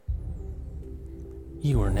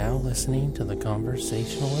You are now listening to the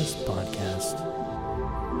Conversationalist Podcast.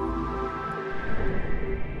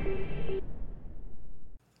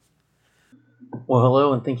 Well,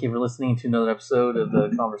 hello, and thank you for listening to another episode of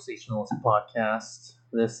the Conversationalist Podcast.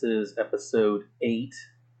 This is episode 8.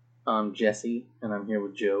 I'm Jesse, and I'm here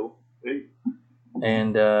with Joe. Hey.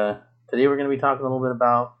 And today we're going to be talking a little bit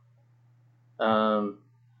about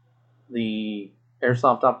the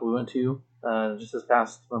airsoft op we went to just this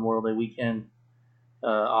past Memorial Day weekend.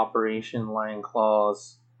 Operation Lion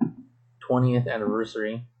Claw's 20th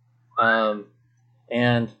anniversary,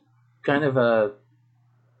 and kind of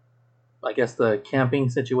I guess the camping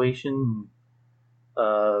situation,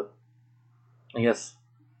 I guess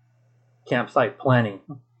campsite planning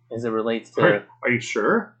as it relates to. Are you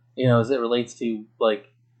sure? As it relates to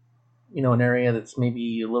an area that's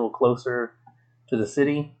maybe a little closer to the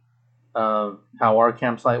city, how our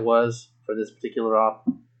campsite was for this particular op,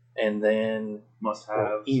 and then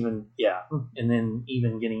Must-haves. and then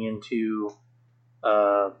even getting into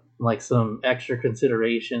some extra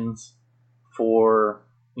considerations for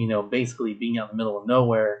basically being out in the middle of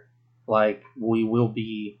nowhere, like we will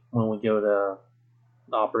be when we go to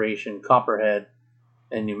Operation Copperhead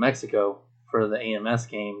in New Mexico for the AMS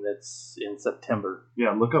game that's in September.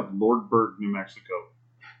 Yeah, look up Lordburg, New Mexico.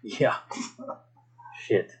 Yeah.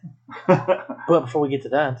 Shit. But before we get to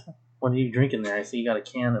that, what are you drinking there? I see you got a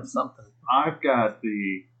can of something. I've got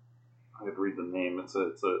I have to read the name. It's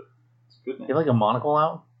a good name. You have like a monocle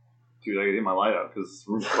out? Dude, I gotta get my light out because this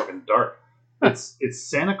room's fucking dark. It's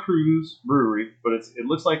Santa Cruz Brewery, but it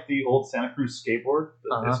looks like the old Santa Cruz skateboard.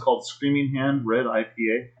 It's called Screaming Hand Red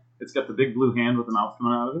IPA. It's got the big blue hand with the mouth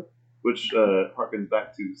coming out of it, which harkens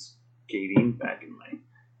back to skating back in my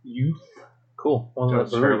youth. Cool. What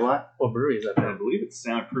brewery is that? I believe it's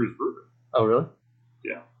Santa Cruz Brewery. Oh, really?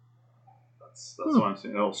 Yeah. That's what I'm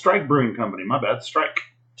saying. Oh, Strike Brewing Company. My bad. Strike.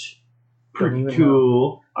 Pretty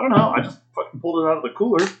cool. I don't know. I just fucking pulled it out of the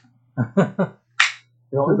cooler.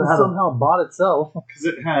 It somehow bought itself. Because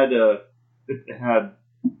it had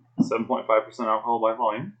 7.5% alcohol by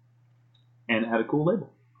volume, and it had a cool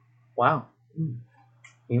label. Wow.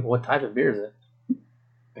 What type of beer is it?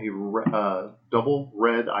 A double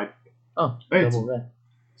red IPA. Oh, hey, double red.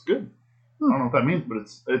 It's good. I don't know what that means, but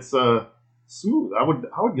it's smooth. I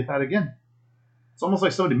would get that again. It's almost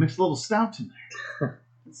like somebody mixed a little stout in there.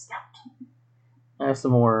 It's stout. I have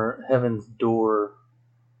some more Heaven's Door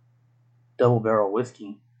double barrel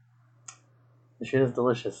whiskey. The shit is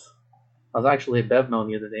delicious. I was actually at Bevmo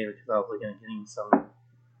the other day because I was looking at getting some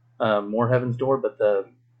more Heaven's Door, but the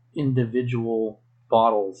individual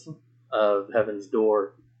bottles of Heaven's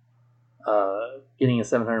Door, getting a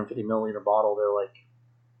 750 milliliter bottle, they're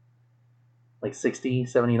like $60,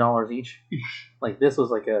 $70 each. Like this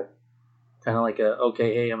was like a kind of like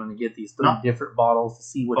okay, hey, I'm going to get these three different bottles to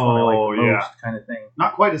see which one I like the most kind of thing.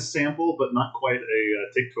 Not quite a sample, but not quite a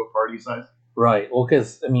take to a party size. Right. Well,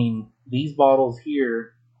 because, these bottles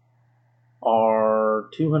here are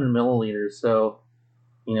 200 milliliters. So,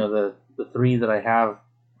 the three that I have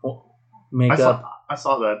make up. I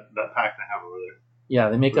saw that pack they have over there. Yeah,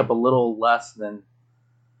 they make up a little less than,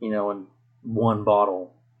 in one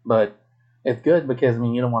bottle. But it's good because,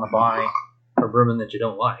 you don't want to buy a bourbon that you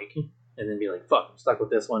don't like and then be like, fuck, I'm stuck with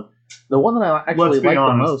this one. The one that I actually like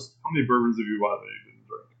the most. How many bourbons have you bought that you didn't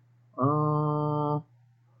drink?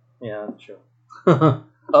 Yeah, that's true.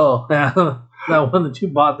 Oh, yeah. That one that you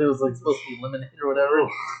bought that was supposed to be lemonade or whatever.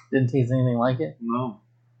 Didn't taste anything like it. No.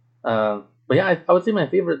 But yeah, I would say my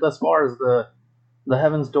favorite thus far is the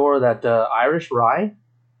Heaven's Door, that Irish rye.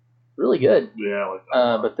 Really good. Yeah, I like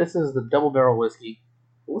that. But this is the double barrel whiskey.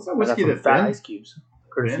 What's that whiskey that fat ice cubes?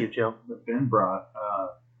 Courtesy of Joe. That Ben brought.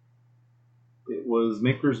 It was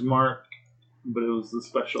Maker's Mark, but it was the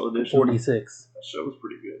special edition. 46. That show was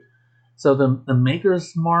pretty good. So the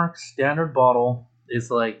Maker's Mark standard bottle is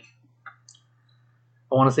I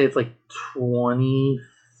want to say it's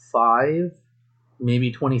 $25,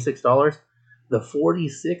 maybe $26. The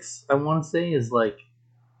 46, I want to say, is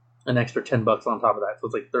an extra $10 on top of that, so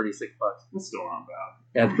it's $36. That's still not bad.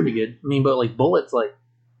 Yeah, it's pretty good. But Bullet's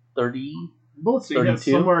 30. Bullets,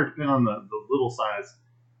 32. Somewhere depending on the little size.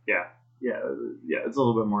 Yeah, it's a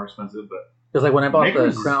little bit more expensive, but because when I bought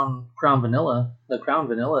the Crown Vanilla, the Crown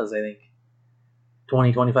Vanilla is $20,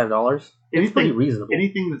 $25. It's pretty reasonable.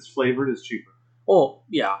 Anything that's flavored is cheaper. Oh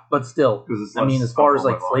yeah, but still, as far as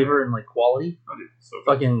flavor and quality,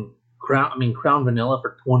 fucking Crown Vanilla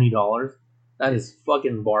for $20, that is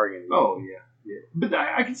fucking bargain. Oh yeah. But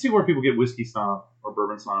I can see where people get whiskey snob or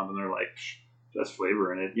bourbon snob, and they're like, just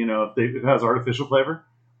flavor in it. If it has artificial flavor,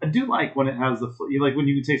 I do like when it has like when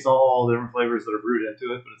you can taste all the different flavors that are brewed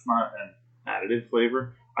into it, but it's not. And additive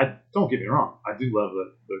flavor. I don't get me wrong, I do love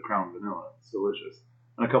the Crown Vanilla. It's delicious,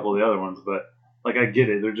 and a couple of the other ones, but like I get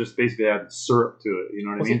it, they're just basically adding syrup to it. You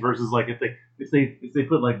know what I mean? Versus like if they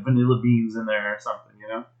put like vanilla beans in there or something, you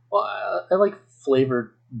know. Well, I like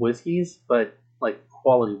flavored whiskeys, but like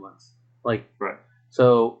quality ones. Like Right.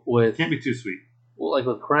 So with Can't be too sweet. well, like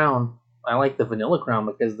with Crown, I like the Vanilla Crown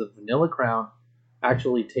because the Vanilla Crown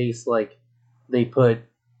actually tastes like they put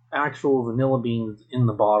actual vanilla beans in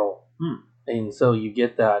the bottle, and so you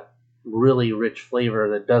get that really rich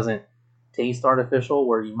flavor that doesn't taste artificial.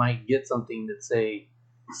 Where you might get something that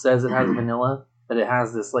says it has vanilla, but it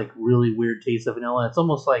has this like really weird taste of vanilla. It's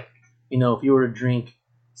almost like, if you were to drink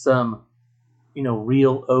some,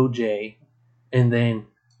 real OJ, and then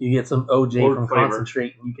you get some OJ Or from flavor.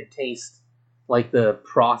 concentrate, and you can taste like the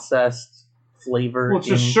processed flavor. Well, it's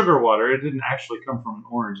just sugar water. It didn't actually come from an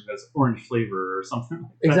orange. It has orange flavor or something.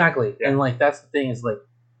 Like that. Exactly. Yeah. And like that's the thing is like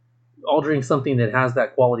I'll drink something that has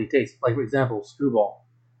that quality taste. Like for example, Screwball.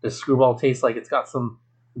 Does Screwball taste like it's got some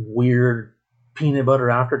weird peanut butter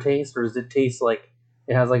aftertaste, or does it taste like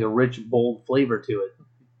it has like a rich, bold flavor to it?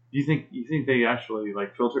 You think they actually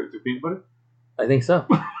like filter it through peanut butter? I think so.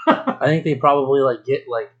 I think they probably like get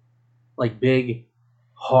like big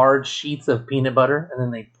hard sheets of peanut butter, and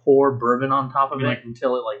then they pour bourbon on top of it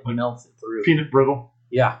until it like melts it through. Peanut brittle.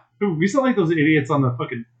 Yeah. Dude, we sound like those idiots on the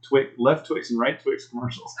fucking left Twix and right Twix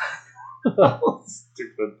commercials.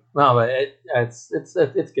 Stupid. No, but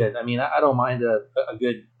it's good. I mean, I don't mind a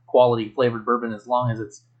good quality flavored bourbon as long as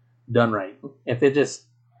it's done right. If it just,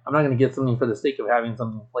 I'm not going to get something for the sake of having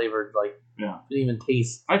something flavored. Like, Yeah. it even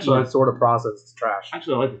tastes Actually, sort of processed. It's trash.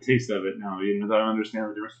 Actually, I like the taste of it now, even though I don't understand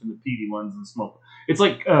the difference between the peaty ones and smoke. It's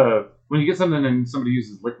like when you get something and somebody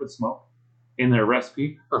uses liquid smoke in their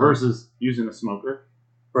recipe versus using a smoker.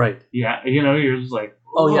 Right. Yeah, you're just like,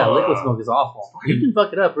 oh yeah, liquid smoke is awful. You can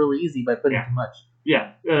fuck it up really easy by putting too much.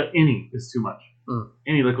 Yeah, any is too much.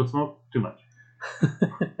 Any liquid smoke, too much.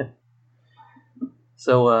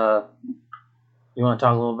 So, you want to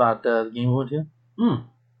talk a little about the game we went to?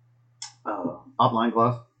 Offline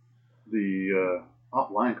Claws. The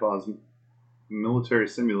Offline Claws military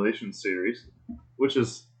simulation series, which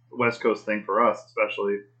is a West Coast thing for us,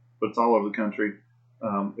 especially, but it's all over the country.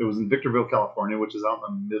 It was in Victorville, California, which is out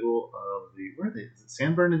in the middle of is it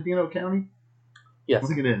San Bernardino County? Yes. I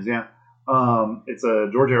think it is, yeah. It's a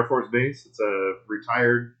Georgia Air Force Base. It's a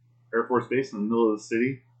retired Air Force base in the middle of the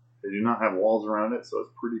city. They do not have walls around it, so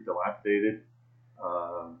it's pretty dilapidated.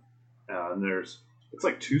 And it's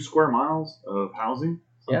like 2 square miles of housing.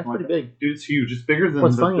 Yeah, it's pretty big. Dude, it's huge. It's bigger than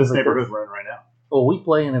this neighborhood we're in right now. Well, we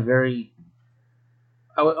play in a very,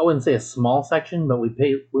 I wouldn't say a small section, but we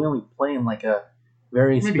only play in like a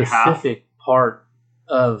very Maybe specific part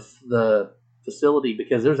of the facility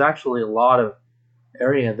because there's actually a lot of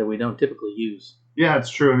area that we don't typically use. Yeah, it's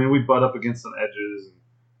true. I mean, we butt up against some edges.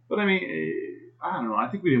 But I mean, I don't know. I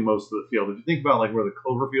think we do most of the field. If you think about like where the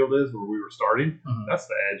Cloverfield is, where we were starting, that's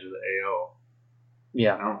the edge of the AO.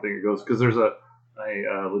 Yeah. I don't think it goes because there's a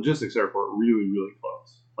logistics airport really, really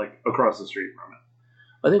close, like across the street from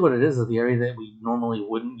it. I think what it is the area that we normally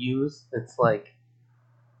wouldn't use. It's like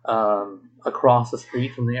across the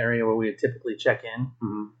street from the area where we would typically check in.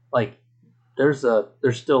 Mm-hmm. Like there's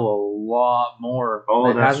still a lot more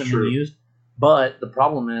that hasn't been used. But the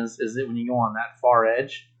problem is that when you go on that far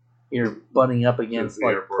edge, you're butting up against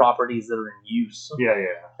like properties that are in use. Yeah.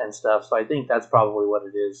 And stuff. So I think that's probably what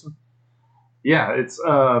it is. Yeah, it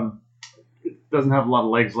doesn't have a lot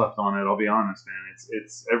of legs left on it. I'll be honest, man.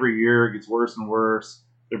 It's every year it gets worse and worse.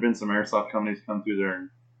 There've been some airsoft companies come through there and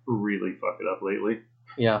really fuck it up lately.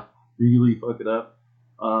 Yeah, really fuck it up.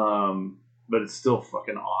 But it's still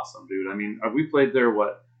fucking awesome, dude. I mean, we played there.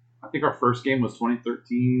 I think our first game was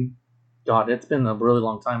 2013. God, it's been a really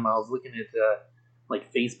long time. I was looking at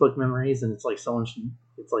like Facebook memories, and it's like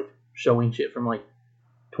it's like showing shit from like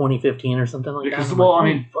 2015 or something like that. Well, like, I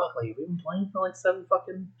mean, fuck, like we've been playing for like 7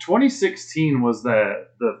 fucking. 2016 was the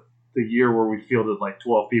year where we fielded like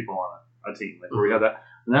 12 people on a team, like where we had that,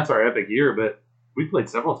 and that's our epic year. But we played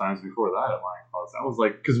several times before that at Lion Claws. That was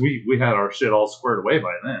like because we had our shit all squared away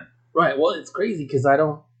by then. Right. Well, it's crazy because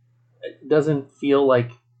it doesn't feel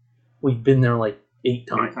like we've been there like 8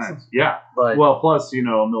 times. Yeah. But plus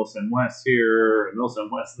Milson West here and Milson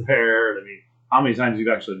West there. I mean, how many times you've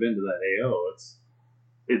actually been to that AO?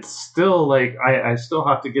 It's still like I still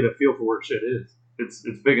have to get a feel for where shit is. It's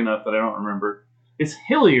big enough that I don't remember. It's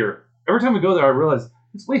hillier. Every time we go there, I realize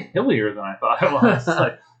it's way hillier than I thought it was.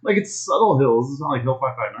 like it's subtle hills. It's not like Hill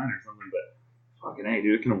 559 or something, but fucking hey,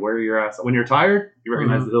 dude, it can wear your ass. When you're tired, you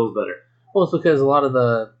recognize the hills better. Well, it's because a lot of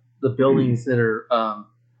the buildings that are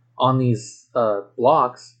on these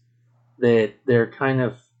blocks, that they're kind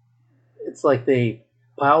of, it's like they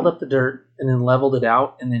piled up the dirt and then leveled it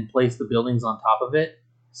out and then placed the buildings on top of it.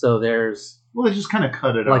 So there's Well, they just kind of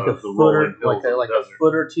cut it like out a of the foot rolling or hills like of a the desert.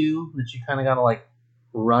 foot or two that you kind of gotta like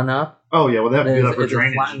run up. Oh yeah, well they have to do that for As it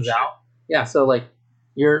drainage and flattens shit. out. Yeah, so like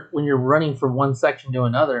when you're running from one section to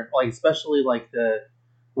another, like especially like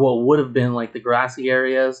what would have been like the grassy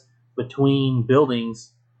areas between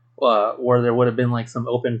buildings, where there would have been like some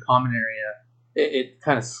open common area. It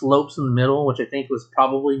kind of slopes in the middle, which I think was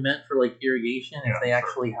probably meant for like irrigation if Yeah, they sure.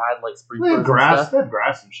 actually had like They sprinklers had and grass, stuff. they had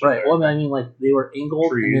grass and shit. Right. there. Well, I mean, like they were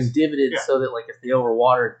angled and Trees. then divoted Yeah. so that like if they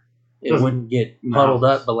overwatered, it Doesn't- wouldn't get no. puddled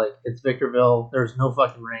up. But like it's Victorville, there's no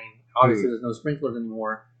fucking rain. Obviously, there's no sprinklers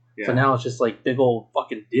anymore. Yeah. So now it's just like big old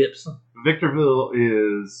fucking dips. Victorville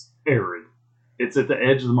is arid. It's at the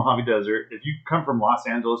edge of the Mojave Desert. If you come from Los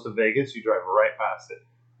Angeles to Vegas, you drive right past it.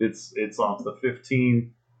 It's off the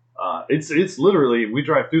 15. It's literally, we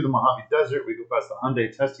drive through the Mojave Desert. We go past the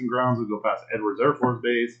Hyundai testing grounds. We go past Edwards Air Force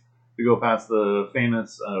Base. We go past the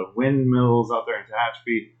famous windmills out there in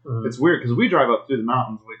Tehachapi. Mhm. It's weird because we drive up through the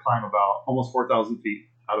mountains. We climb about almost 4,000 feet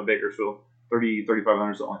out of Bakersfield,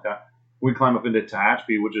 3,500, something like that. We climb up into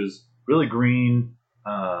Tehachapi, which is really green,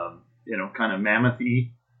 kind of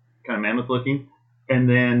mammoth-y, kind of mammoth looking. And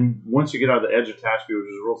then once you get out of the edge of Tehachapi, which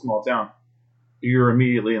is a real small town, you're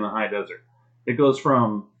immediately in the high desert. It goes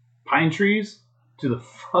from pine trees to the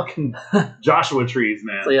fucking Joshua trees,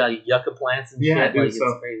 man. So yeah, yucca plants and Yeah, shit. dude, Like so-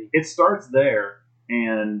 it's crazy. It starts there,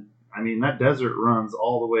 and I mean that desert runs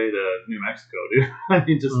all the way to New Mexico, dude. I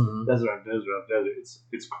mean, just Mhm. desert after desert after desert.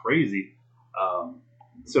 It's crazy.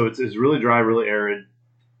 So it's really dry, really arid.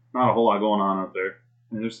 Not a whole lot going on out there.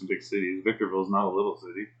 I mean, there's some big cities. Victorville's not a little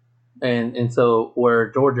city. And so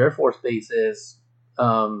where George Air Force Base is,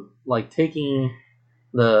 like taking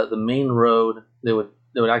the main road that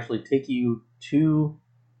would actually take you to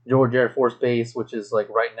George Air Force Base, which is like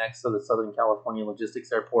right next to the Southern California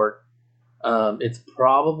Logistics Airport. It's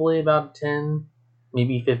probably about 10,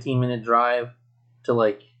 maybe 15-minute drive to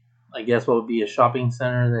like, I guess what would be a shopping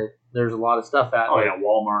center that there's a lot of stuff at. Oh like yeah,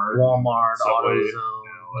 Walmart, Subway,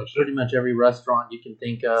 AutoZone, like pretty much every restaurant you can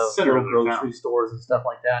think of, Center little of the grocery town. stores and stuff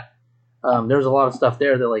like that. There's a lot of stuff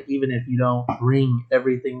there that like even if you don't bring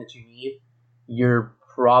everything that you need, you're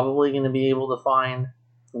probably going to be able to find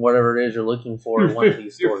whatever it is you're looking for in one of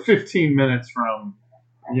these You're stores. 15 minutes from,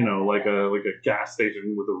 like a gas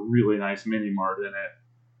station with a really nice mini mart in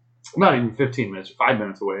it. Not even 15 minutes, 5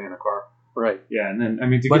 minutes away in a car. Right. Yeah, and then I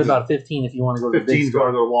mean to But get about 15 if you want to go to the big 15, go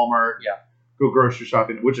store. to Walmart, Yeah. go grocery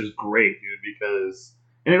shopping, which is great, dude, because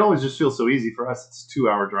and it always just feels so easy for us. It's a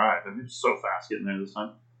 2-hour drive, and it's so fast getting there this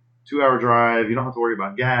time. 2-hour drive, you don't have to worry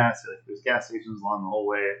about gas. Like, there's gas stations along the whole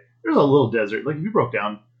way. There's a little desert. Like if you broke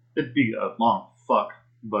down, it'd be a long fuck.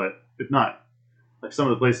 But if not, like some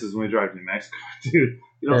of the places when we drive to New Mexico, dude,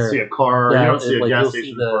 you don't see a car, Yeah, you don't see a like gas you'll station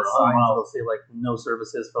see the for 100 signs miles. that'll say like no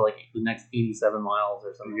services for like the next 87 miles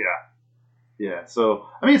or something. Yeah. So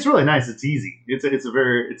I mean, it's really nice. It's easy. It's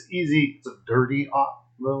easy. It's a dirty op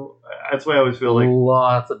though. That's why I always feel like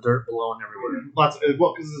Lots of dirt blowing everywhere.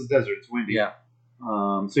 well, because it's desert, it's windy. Yeah.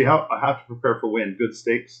 So I have to prepare for wind. Good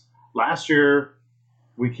stakes. Last year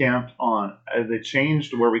we camped on. They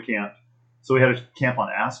changed where we camped, so we had to camp on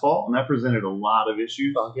asphalt, and that presented a lot of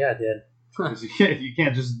issues. Oh yeah, it did. 'Cause you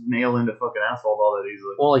can't just nail into fucking asphalt all that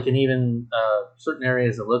easily. Well, like in even certain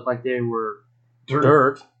areas that looked like they were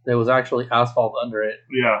dirt, there was actually asphalt under it.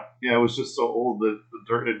 Yeah, it was just so old that the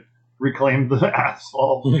dirt had reclaimed the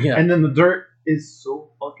asphalt. Yeah. And then the dirt is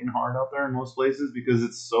so fucking hard out there in most places because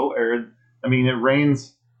it's so arid. I mean, it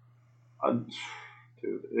rains.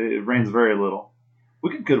 Dude, it rains very little.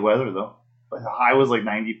 We get good weather, though. Like, the high was like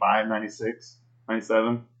 95, 96,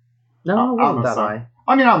 97. No, it Out in wasn't the that sun. high.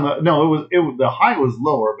 I mean, the high was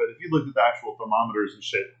lower, but if you looked at the actual thermometers and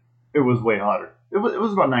shit, it was way hotter. It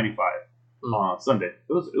was about 95 on Sunday.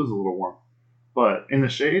 It was a little warm. But in the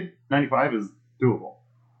shade, 95 is doable.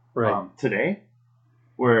 Right. Today,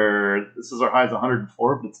 where this is our high's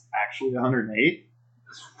 104, but it's actually 108,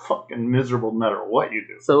 it's fucking miserable no matter what you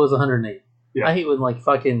do. So it was 108. Yeah. I hate when like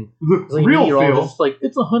fucking The like, real meteorologists feel, like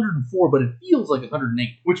it's 104, but it feels like 108.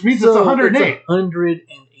 which means So it's 108. It's 108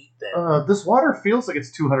 then. This water feels like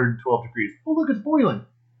it's 212 degrees. Oh, look, it's boiling.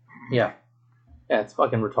 Yeah, it's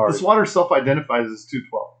fucking retarded. This water self-identifies as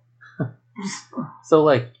 212. So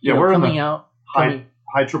like, Yeah, we're in coming the out.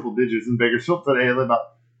 High triple digits in Bakersfield today. I live about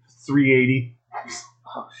 380.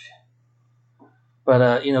 Oh shit.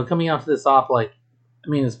 But coming out to this op, like, I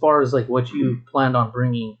mean, as far as like what you planned on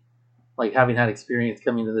bringing, like having had experience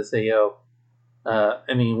coming to this AO,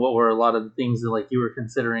 I mean, what were a lot of the things that like you were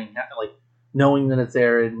considering, like knowing that it's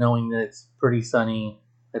arid, knowing that it's pretty sunny,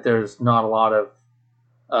 that there's not a lot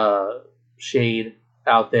of shade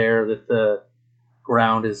out there, that the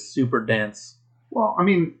ground is super dense. Well, I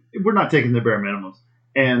mean, we're not taking the bare minimums.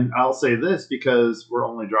 And I'll say this because we're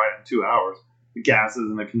only driving 2 hours. The gas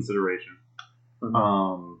isn't a consideration.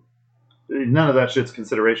 Mm-hmm. None of that shit's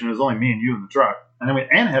consideration. It was only me and you in the truck. And then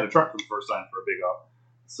Anna had a truck for the first time for a big off.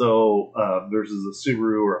 So versus a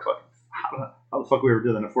Subaru or a fucking, how the fuck we ever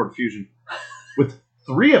did in a Ford Fusion with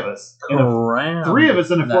three of us in a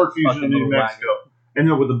Ford Fusion in New Mexico, and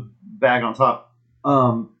then with a bag on top.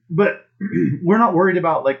 But we're not worried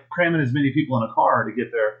about like cramming as many people in a car to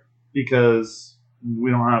get there because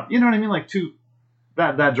we don't have, you know what I mean? Like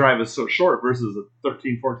that drive is so short versus a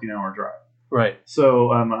 13-14 hour drive. Right.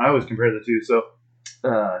 So I always compare the two. So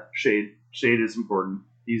shade is important.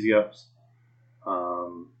 Easy ups.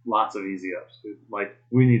 Lots of easy ups. Like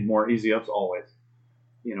we need more easy ups always.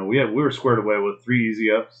 You know, we were squared away with 3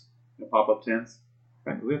 easy ups and pop up tents.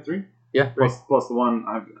 Right? We have 3. Yeah. Plus the one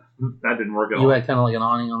that didn't work at all. You had kind of like an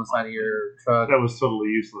awning on the side of your truck. That was totally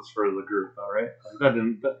useless for the group, though, right? Like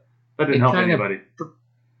that didn't help anybody.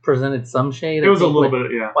 Presented some shade. It was a little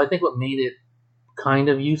bit, yeah. Well, I think what made it kind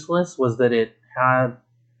of useless was that it had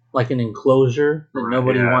like an enclosure that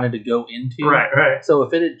nobody wanted to go into. Right. So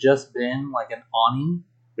if it had just been like an awning,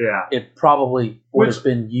 yeah, it probably would have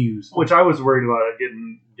been used. Which I was worried about it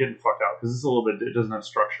getting fucked out because it's a little bit, it doesn't have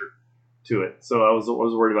structure to it. So I was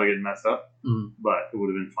worried about getting messed up, but it would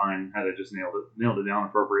have been fine had I just nailed it down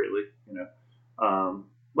appropriately, you know.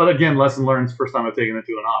 But again, lesson learned. First time I've taken it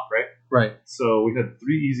to an op, right? Right. So we had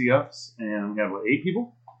 3 easy ups, and we had 8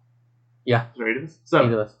 people. Yeah. 8 of us. 7.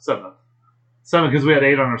 8 of us. 7 because we had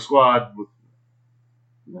 8 on our squad.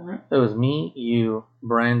 Right? It was me, you,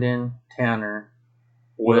 Brandon, Tanner,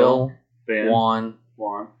 Will, Ben, Juan,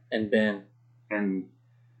 and Ben. And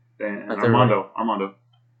Armando. Armando.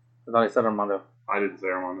 I thought I said Armando. I didn't say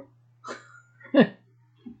Armando. There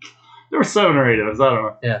were 7 or 8 of us. I don't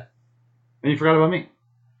know. Yeah. And you forgot about me.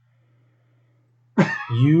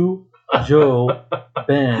 You, Joe,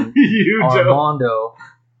 Ben, Armando,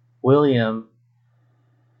 William,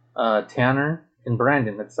 Tanner, and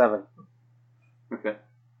Brandon. That's 7. Okay.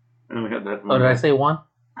 And then we had that. Oh, did I say 1?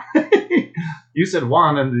 You said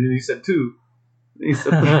 1, and then you said 2. You said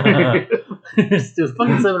 3. It was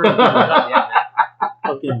fucking 7 or 8. Yeah,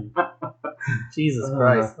 fucking Jesus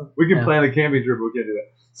Christ. We can plan a camping trip, but we can't do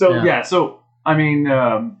that. So yeah. So I mean,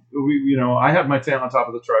 I had my tent on top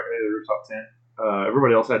of the truck. I had a rooftop tent.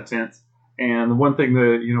 Everybody else had tents. And the one thing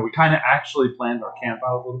that we kind of actually planned our camp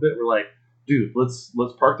out a little bit. We're like, dude, let's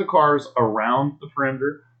park the cars around the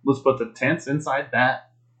perimeter. Let's put the tents inside that,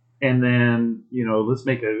 and then let's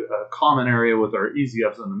make a common area with our easy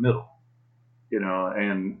ups in the middle.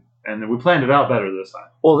 And then we planned it out better this time.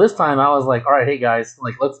 Well, this time I was like, all right, hey guys,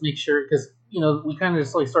 like let's make sure, because we kind of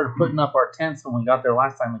just like started putting up our tents when we got there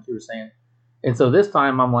last time, like you were saying. And so this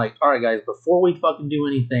time I'm like, all right guys, before we fucking do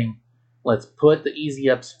anything, let's put the easy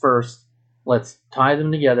ups first. Let's tie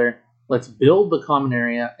them together. Let's build the common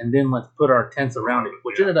area, and then let's put our tents around it,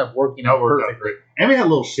 which ended up working out perfectly. And we had a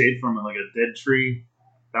little shade from it, like a dead tree.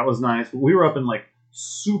 That was nice. But we were up in like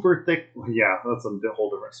super thick. Yeah, that's a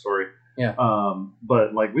whole different story. Yeah.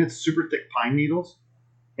 But like we had super thick pine needles,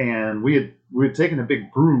 and we had taken a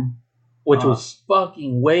big broom, which was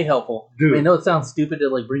fucking way helpful. Dude, I know it sounds stupid to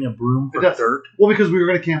like bring a broom for dirt. Well, because we were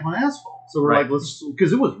going to camp on asphalt, so we're like,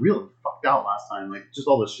 because it was really fucked out last time, like just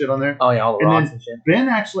all the shit on there. Oh yeah, all the rocks and shit. Ben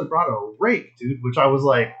actually brought a rake, dude, which I was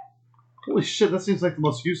like, holy shit, that seems like the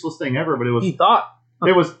most useless thing ever. But it was. He thought.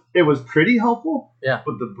 It was pretty helpful. Yeah.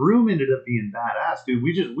 But the broom ended up being badass, dude.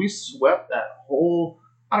 We swept that whole,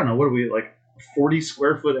 I don't know, what are we, like 40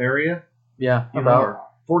 square foot area? Yeah, about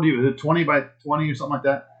 20 by 20 or something like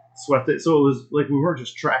that. Swept it. So it was like we weren't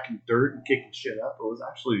just tracking dirt and kicking shit up. It was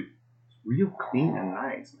actually real clean and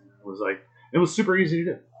nice, man. It was super easy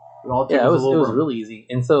to do. It was really easy.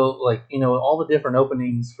 And so like, all the different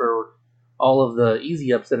openings for all of the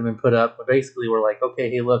easy ups that have been put up, but basically we're like, okay,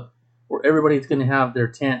 hey look, everybody's going to have their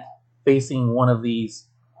tent facing one of these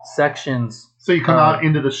sections. So you come out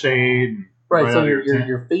into the shade. Right, so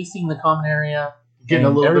you're facing the common area. Getting a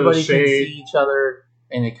little everybody bit of shade. Can see each other.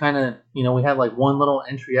 And it kind of, we had like one little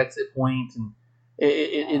entry-exit point. And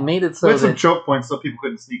it made it so we had some choke points so people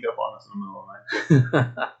couldn't sneak up on us in the middle of the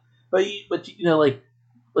night. but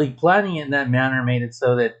like planning it in that manner made it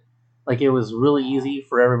so that like it was really easy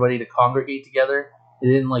for everybody to congregate together. It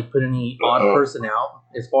didn't like put any odd person out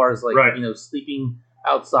as far as like sleeping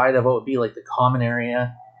outside of what would be like the common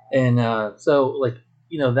area, and so like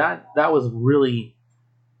that was really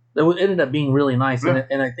ended up being really nice,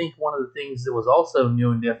 and I think one of the things that was also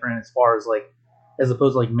new and different as far as like as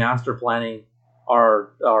opposed to like master planning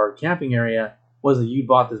our camping area was that you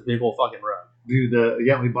bought this big old fucking rug. Dude,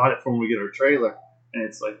 we bought it from when we get our trailer, and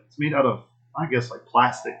it's made out of, I guess, like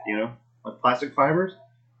plastic, like plastic fibers,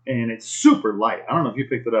 and it's super light. I don't know if you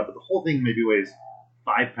picked it up, but the whole thing maybe weighs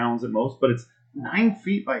 5 pounds at most, but it's 9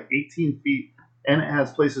 feet by 18 feet, and it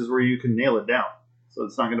has places where you can nail it down, so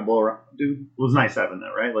it's not going to blow around. Dude, it was nice having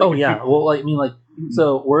that, right? Like, oh yeah, well, like, I mean, like,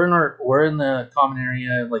 so we're in the common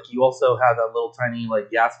area. Like, you also have that little tiny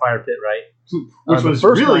like gas fire pit, right? Which was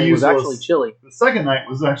first really useful. Was actually chilly. The second night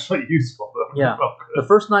was actually useful, though. Yeah, the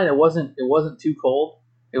first night it wasn't too cold.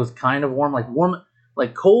 It was kind of warm,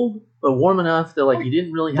 like cold, but warm enough that like you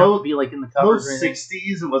didn't really have to be like in the covers. Low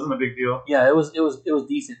 60s, it wasn't a big deal. Yeah, it was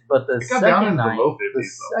decent. But the second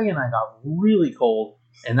night got really cold,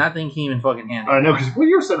 and that thing came in fucking handy. I know, because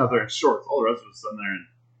you were sitting out there in shorts. All the rest of us sitting there in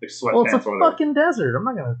like sweatpants. Well, it's a fucking desert. I'm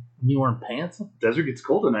not gonna be wearing pants. Desert gets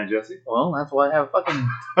cold at night, Jesse. Well, that's why I have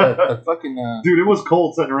a fucking. Dude, it was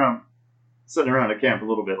cold sitting around at camp a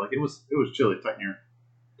little bit. Like it was chilly. Tighten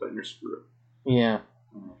your screw. Yeah.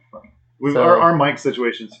 Our mic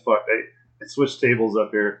situation's fucked. I switched tables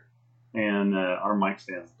up here, and our mic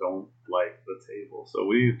stands don't like the table, so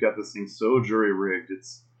we've got this thing so jury rigged.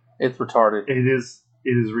 It's retarded. It is.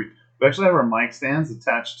 We actually have our mic stands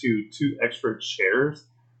attached to 2 extra chairs,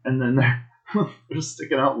 and then they're just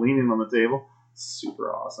sticking out, leaning on the table.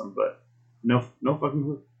 Super awesome, but no fucking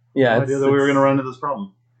clue. Yeah, no idea that we were gonna run into this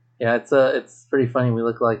problem. Yeah, it's pretty funny. We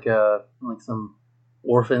look like some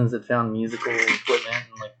orphans that found musical equipment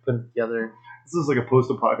and like put it together. This is like a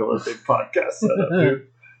post-apocalyptic podcast setup,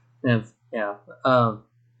 dude. Yeah.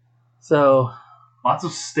 So lots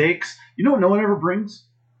of steaks. You know what no one ever brings?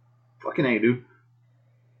 Fucking A, dude.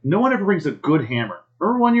 No one ever brings a good hammer.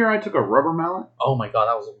 Remember one year I took a rubber mallet? Oh my god,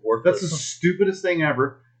 that was worthless. That's the stupidest thing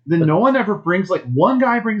ever. Then no one ever brings, like, one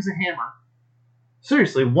guy brings a hammer.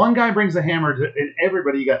 Seriously, one guy brings a hammer to, and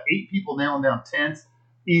everybody, you got 8 people nailing down tents,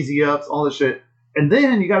 easy ups, all this shit. And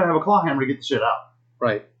then you got to have a claw hammer to get the shit out.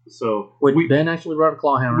 Right. So Ben actually brought a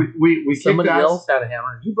claw hammer. We Somebody else had a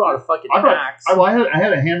hammer. You brought a fucking axe. I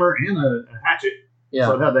had a hammer and a hatchet. Yeah.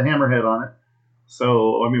 So it had the hammerhead on it.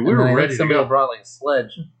 So, I mean, we were ready to go. Somebody brought like a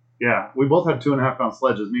sledge. Yeah. We both had 2.5 pound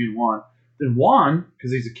sledges, me and Juan. Then Juan,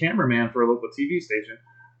 because he's a cameraman for a local TV station,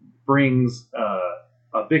 brings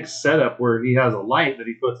a big setup where he has a light that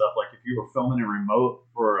he puts up. Like if you were filming a remote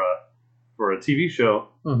for a TV show,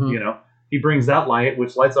 he brings that light,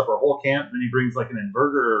 which lights up our whole camp. Then he brings like an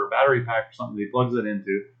inverter or battery pack or something that he plugs it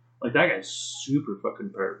into. Like that guy's super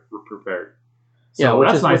fucking prepared. So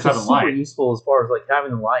yeah, that's nice having super light. Useful as far as like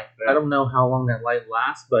having the light. Yeah. I don't know how long that light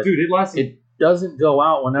lasts, but dude, it doesn't go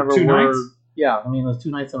out whenever 2 nights. Yeah, I mean those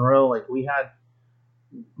 2 nights in a row, like we had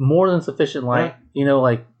more than sufficient light. Yeah.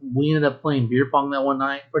 Like we ended up playing beer pong that one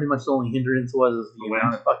night. Pretty much the only hindrance was the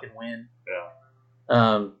amount of fucking wind.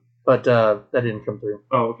 Yeah. But that didn't come through.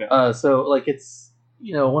 Oh, okay. So like it's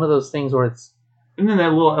one of those things where it's. And then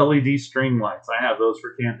that little LED string lights. I have those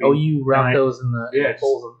for camping. Oh, you wrap those in the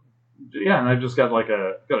poles. Yeah, and I've just got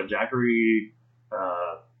a Jackery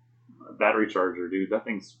battery charger, dude. That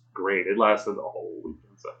thing's great. It lasted the whole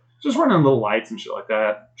weekend. So just running little lights and shit like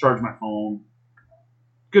that. Charge my phone.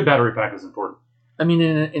 Good battery pack is important. I mean,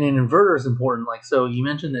 and an inverter is important. Like, so you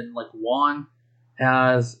mentioned that like Juan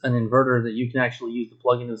has an inverter that you can actually use to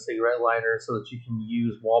plug into a cigarette lighter so that you can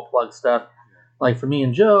use wall plug stuff. Like for me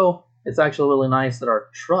and Joe, it's actually really nice that our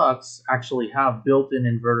trucks actually have built-in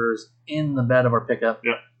inverters in the bed of our pickup.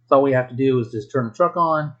 Yeah. So all we have to do is just turn the truck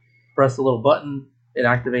on, press the little button, it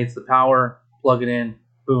activates the power, plug it in,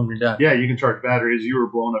 boom, you're done. Yeah, you can charge batteries. You were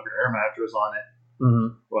blowing up your air mattress on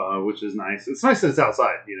it, which is nice. It's nice that it's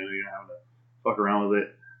outside. You're not having to fuck around with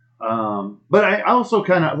it. But I also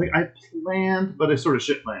kind of I planned, but I sort of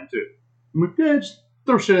shit planned too. I'm like, yeah, just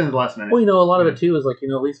throw shit in the last minute. Well, a lot of it too is like,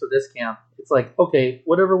 at least for this camp, it's like, okay,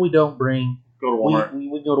 whatever we don't bring, go to Walmart.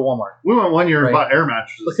 We go to Walmart. We went one year and bought air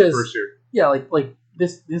mattresses the first year. Yeah, like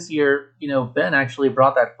this year, Ben actually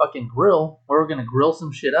brought that fucking grill. We were gonna grill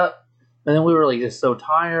some shit up, and then we were like just so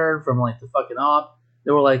tired from like the fucking op.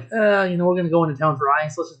 They were like, we're gonna go into town for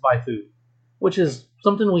ice. Let's just buy food, which is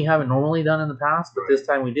something we haven't normally done in the past, but this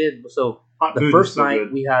time we did. So the first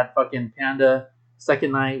night we had fucking panda.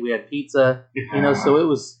 Second night we had pizza. Yeah. So it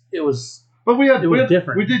was. But we had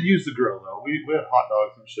different. We did use the grill though. We had hot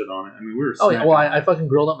dogs and shit on it. I mean, we were. Oh yeah. Well, I fucking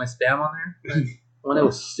grilled up my Spam on there. When it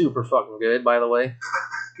was super fucking good, by the way.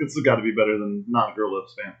 It's got to be better than not grilled up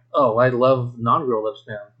Spam. Oh, I love non-grilled up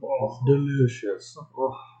Spam. Oh. It's delicious.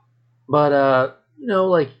 Oh. But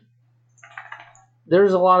like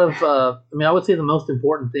there's a lot of. I would say the most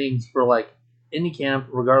important things for like any camp,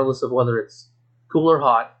 regardless of whether it's cool or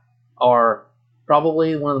hot, are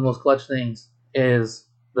probably one of the most clutch things is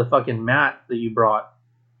the fucking mat that you brought,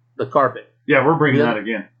 the carpet. Yeah, we're bringing that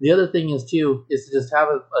again. The other thing is too is to just have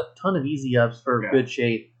a ton of easy ups for good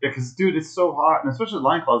shade. Yeah, because dude, it's so hot, and especially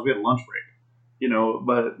Line Claws, we had a lunch break. You know,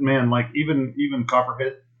 but man, like even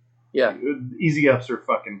Copperhead, yeah, easy ups are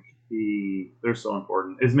fucking key. They're so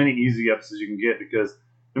important. As many easy ups as you can get, because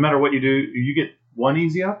no matter what you do, you get one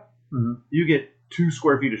easy up, you get 2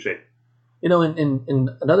 square feet of shade. You know, and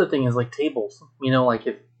another thing is like tables. You know, like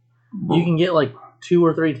if you can get like 2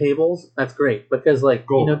 or 3 tables, that's great, because like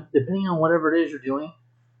you know, depending on whatever it is you're doing,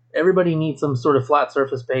 everybody needs some sort of flat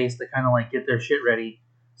surface space to kind of like get their shit ready.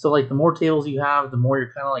 So like the more tables you have, the more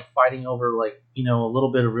you're kind of like fighting over like, you know, a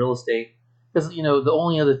little bit of real estate, because you know the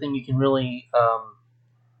only other thing you can really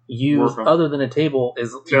use other than a table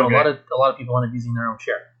is, you know, a lot of people end up using their own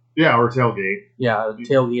chair. Yeah, or tailgate. Yeah,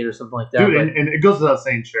 tailgate or something like that. Dude, and it goes without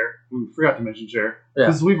saying chair. We forgot to mention chair.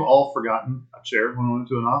 Because we've all forgotten a chair when we went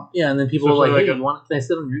to an op. Yeah, and then people are like, hey, can I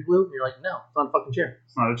sit on your glue? And you're like, no, it's not a fucking chair.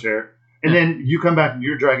 It's not a chair. And then you come back and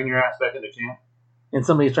you're dragging your ass back into camp. And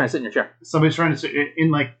somebody's trying to sit in your chair. Somebody's trying to sit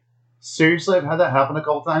in, like, seriously, I've had that happen a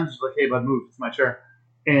couple times. It's like, hey, bud, move. It's my chair.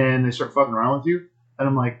 And they start fucking around with you. And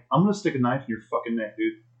I'm like, I'm going to stick a knife in your fucking neck,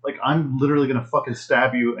 dude. Like, I'm literally going to fucking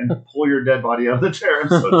stab you and pull your dead body out of the chair. I'm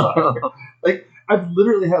so tired. Like, I've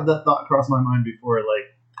literally had that thought cross my mind before.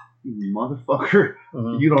 Like, you motherfucker,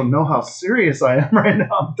 you don't know how serious I am right now.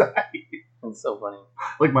 I'm dying. That's so funny.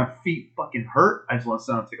 Like, my feet fucking hurt. I just want to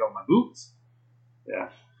sit down and take off my boots. Yeah.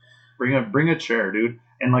 Bring a chair, dude.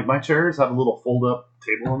 And, like, my chairs have a little fold-up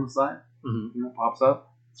table on the side. You know, pops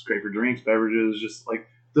up. It's great for drinks, beverages. Just, like,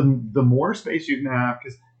 the more space you can have,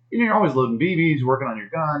 because you know, you're always loading BBs, working on your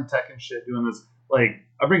gun, tech and shit, doing this. Like,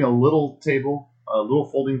 I bring a little table, a little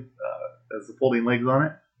folding, has the folding legs on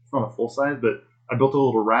it. It's not a full size, but I built a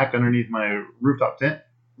little rack underneath my rooftop tent.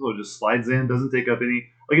 So it just slides in, doesn't take up any,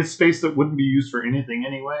 like, it's space that wouldn't be used for anything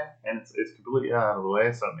anyway, and it's completely out of the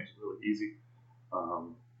way, so it makes it really easy.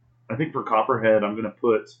 I think for Copperhead, I'm going to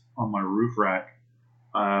put on my roof rack,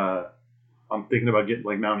 I'm thinking about getting,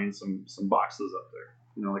 like, mounting some boxes up there.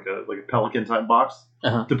 You know, like a Pelican type box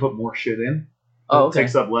to put more shit in. Oh, okay. It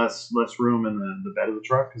takes up less room in the bed of the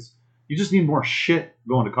truck, because you just need more shit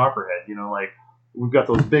going to Copperhead. You know, like, we've got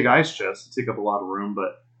those big ice chests that take up a lot of room,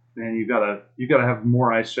 but man, you gotta have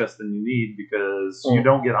more ice chests than you need, because you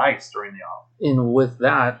don't get ice during the off. And with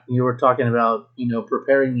that, you were talking about, you know,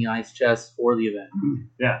 preparing the ice chest for the event.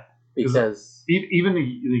 Yeah, because even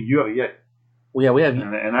you have a Yeti. Well, yeah, we have,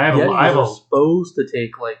 and I have supposed to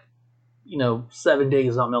take like, you know, 7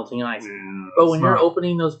 days on melting ice. But when you're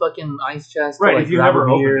opening those fucking ice chests, right? To, like, if you never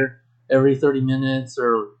open it every 30 minutes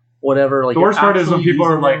or whatever, like, the worst part is when people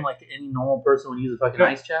are like any normal person would use a fucking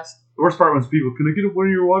ice chest. The worst part was people, can I get one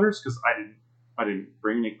of your waters? Because I didn't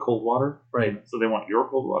bring any cold water, right? So they want your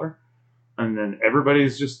cold water, and then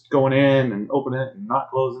everybody's just going in and opening it and not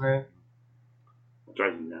closing it. It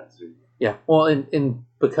drives me nuts, dude. Yeah, well, and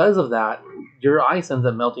because of that, your ice ends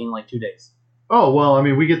up melting in like 2 days. Oh well, I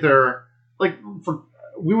mean, we get there. Like,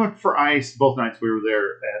 we went for ice both nights we were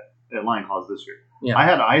there at Lion Claws this year. Yeah. I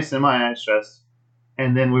had ice in my ice chest,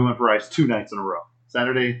 and then we went for ice 2 nights in a row.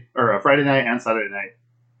 Friday night and Saturday night.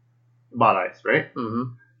 Bought ice, right?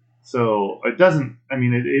 Mm-hmm. So it doesn't, I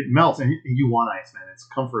mean, it melts, and you want ice, man. It's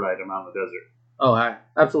a comfort item out in the desert. Oh,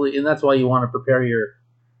 absolutely. And that's why you want to prepare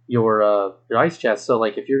your ice chest. So,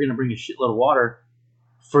 like, if you're going to bring a shitload of water,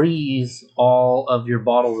 freeze all of your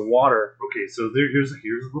bottles of water. Okay, so here's a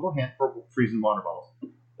little hint for freezing water bottles.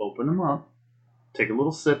 Open them up, take a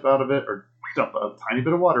little sip out of it, or dump a tiny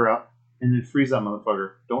bit of water out, and then freeze that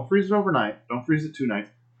motherfucker. Don't freeze it overnight. Don't freeze it 2 nights.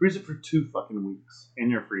 Freeze it for 2 fucking weeks in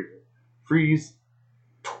your freezer. Freeze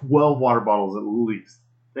 12 water bottles at least.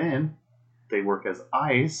 Then they work as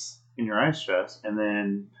ice in your ice chest, and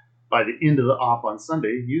then by the end of the op on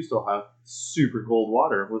Sunday, you still have super cold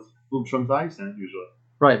water with little chunks of ice in it usually.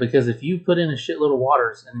 Right, because if you put in a shitload of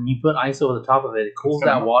waters and then you put ice over the top of it, it cools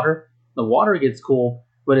that water. The water gets cool,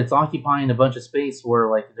 but it's occupying a bunch of space where,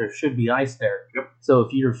 like, there should be ice there. Yep. So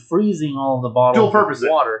if you're freezing all of the bottles with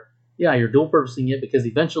water, you're dual purposing it, because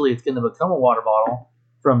eventually it's going to become a water bottle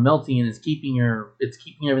from melting, and it's keeping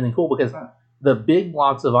everything cool, because the big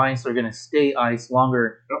blocks of ice are going to stay ice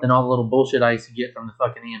longer than all the little bullshit ice you get from the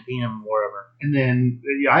fucking AMPM or wherever. And then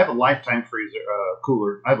I have a lifetime freezer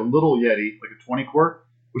cooler. I have a little Yeti, like a 20 quart.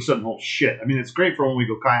 Which doesn't hold shit. I mean, it's great for when we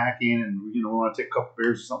go kayaking and, you know, we want to take a couple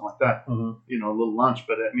beers or something like that. Mm-hmm. You know, a little lunch.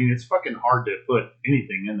 But, I mean, it's fucking hard to put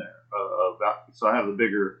anything in there. So I have the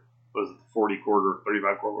bigger, 40 quart or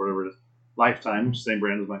 35 quart, whatever it is. Lifetime, same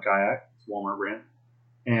brand as my kayak. It's a Walmart brand.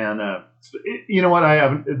 And, you know what?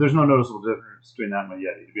 There's no noticeable difference between that and my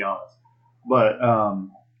Yeti, to be honest. But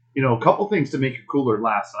a couple things to make your cooler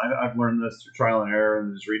last. And I've learned this through trial and error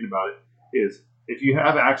and just reading about it. Is if you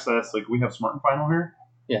have access, like we have Smart and Final here,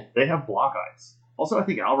 Yeah. they have block ice. Also, I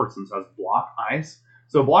think Albertsons has block ice.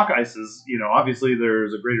 So block ice is, obviously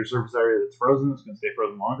there's a greater surface area that's frozen. It's going to stay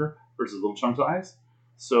frozen longer versus little chunks of ice.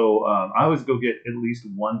 So I always go get at least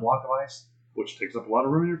one block of ice, which takes up a lot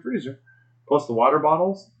of room in your freezer, plus the water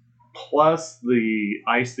bottles, plus the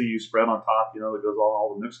ice that you spread on top, that goes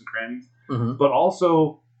all the nooks and crannies. Mm-hmm. But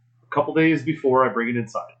also a couple days before I bring it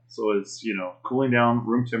inside. So it's, cooling down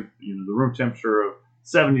the room temperature of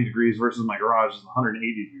 70 degrees versus my garage is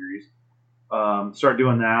 180 degrees. Start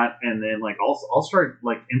doing that, and then I'll start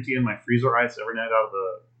emptying my freezer ice every night out of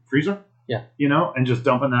the freezer. Yeah. And just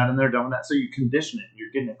dumping that in there, so you condition it.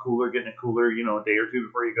 You're getting it cooler, a day or two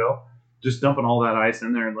before you go. Just dumping all that ice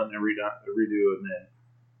in there and letting it redo, and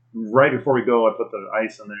then right before we go, I put the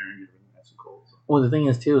ice in there and get it nice and cold. So. Well, the thing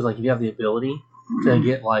is too is if you have the ability to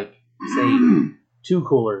get say 2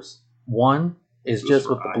 coolers. One is just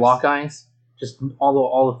with the block ice, just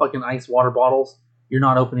all the fucking ice water bottles. You're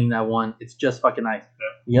not opening that one. It's just fucking ice. Yeah.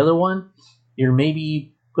 The other one, you're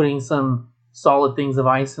maybe putting some solid things of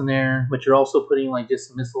ice in there, but you're also putting just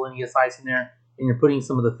some miscellaneous ice in there, and you're putting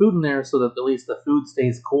some of the food in there so that at least the food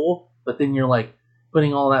stays cool. But then you're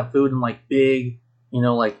putting all that food in big,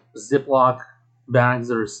 Ziploc bags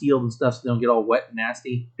that are sealed and stuff so they don't get all wet and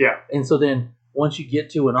nasty. Yeah. And so then once you get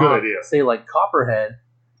to say Copperhead,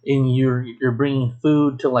 and you're bringing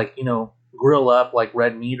food to grill up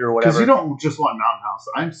red meat or whatever. Because you don't just want Mountain House.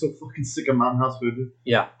 I'm so fucking sick of Mountain House food.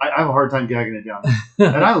 Yeah. I have a hard time gagging it down.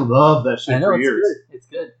 And I love that shit for years. It's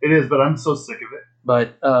good. It is, but I'm so sick of it.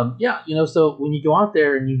 But, so when you go out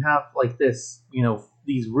there and you have this,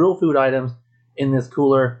 these real food items in this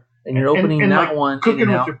cooler, and you're opening that one. Cooking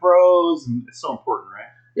with your bros, and it's so important, right?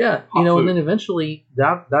 Yeah. Hot food. And then eventually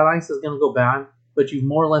that ice is going to go bad, but you've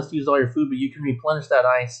more or less used all your food, but you can replenish that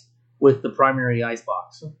ice with the primary ice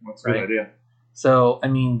box. That's a good idea. So, I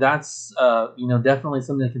mean, that's, definitely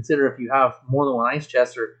something to consider if you have more than one ice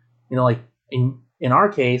chest, or, in our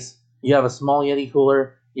case, you have a small Yeti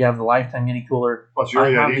cooler, you have the Lifetime Yeti cooler. Plus your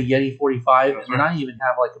I have Yeti. the Yeti 45, That's and right. I even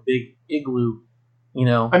have a big igloo,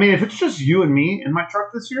 I mean, if it's just you and me in my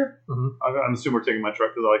truck this year, Mhm. I'm assuming we're taking my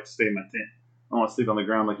truck because I like to stay in my tent. I don't want to sleep on the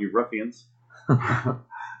ground like you ruffians.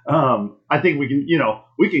 I think we can,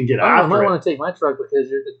 we can get I after might it. want to take my truck because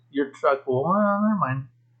your truck will. Well, never mind.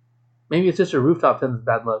 Maybe it's just your rooftop tent that's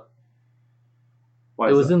bad luck. Why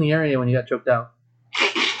It is was that? in the area when you got choked out.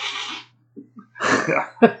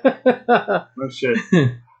 Yeah, no shit.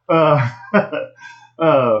 Yeah,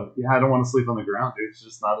 I don't want to sleep on the ground, dude. It's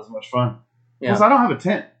just not as much fun. Yeah. Plus, I don't have a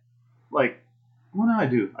tent. What do I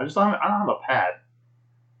do? I don't have a pad.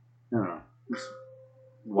 I don't know.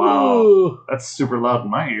 Wow, Ooh. that's super loud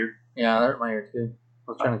in my ear. Yeah, that hurt my ear too.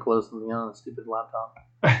 I was trying to close something on a stupid laptop.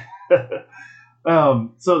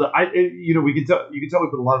 So we can tell you can tell we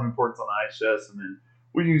put a lot of importance on the ice chest, and then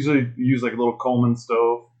we usually use a little Coleman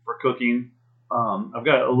stove for cooking. I've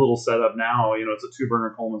got a little setup now. It's a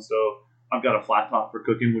 2-burner Coleman stove. I've got a flat top for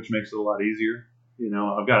cooking, which makes it a lot easier.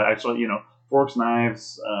 I've got actually forks,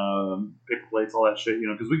 knives, paper plates, all that shit.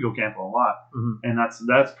 Because we go camping a lot, and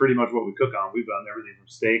that's pretty much what we cook on. We've done everything from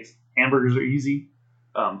steaks, hamburgers are easy.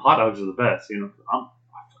 Hot dogs are the best. I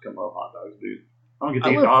fucking love hot dogs, dude. I don't get to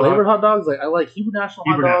I eat love flavored hot dogs. I like Hebrew National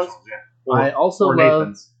Hebrew hot dogs. Nationals, yeah. I also or love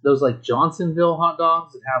Nathan's. those Johnsonville hot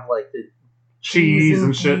dogs that have the Cheese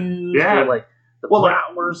and shit. infused, Yeah. or the Well,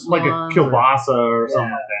 bratwurst like a ones, kielbasa or something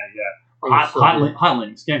Yeah. like that, yeah. or Hot, so hot, good. hot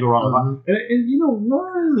links. Can't go wrong with Mhm. hot. And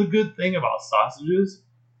one of the good thing about sausages,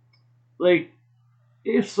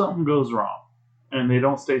 if something goes wrong and they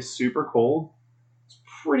don't stay super cold, it's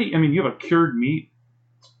pretty, you have a cured meat,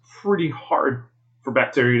 it's pretty hard for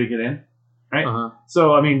bacteria to get in, right? Uh-huh.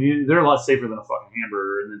 So, they're a lot safer than a fucking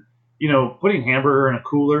hamburger. And then, putting hamburger in a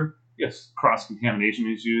cooler, yes, cross-contamination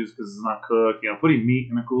issues because it's not cooked. Putting meat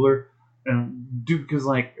in a cooler, and because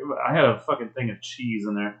I had a fucking thing of cheese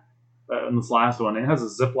in there in this last one. It has a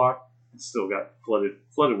Ziploc. It still got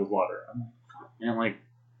flooded with water. And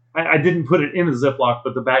I didn't put it in a Ziploc,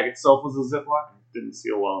 but the bag itself was a Ziploc. It didn't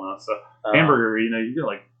seal well enough. So hamburger, you get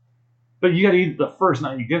but you got to eat it the first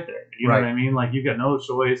night you get there. You know what I mean? You've got no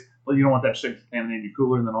choice. But you don't want that shit contaminating your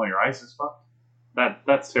cooler, and then all your ice is fucked.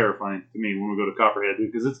 That's terrifying to me when we go to Copperhead,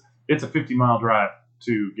 dude, because it's a 50-mile drive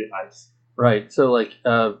to get ice. Right. So,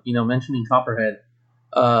 mentioning Copperhead,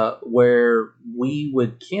 where we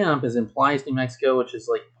would camp is in Plies, New Mexico, which is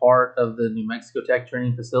part of the New Mexico Tech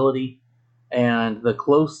Training Facility, and the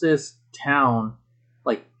closest town,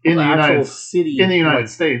 In the actual United city in the United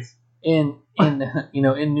States. in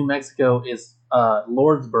in New Mexico is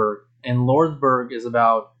Lordsburg, and Lordsburg is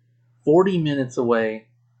about 40 minutes away.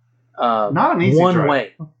 Not an easy one drive.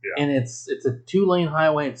 way, Yeah. and it's a 2-lane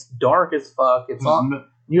highway. It's dark as fuck. It's on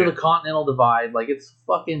near the Continental Divide. Like it's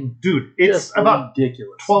fucking it's just about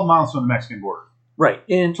ridiculous. 12 miles from the Mexican border. Right,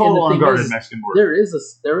 and Total the thing unguarded is, Mexican border.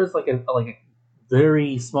 there is like a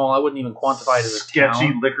very small. I wouldn't even quantify it as a sketchy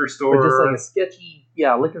town, liquor store, but just like a sketchy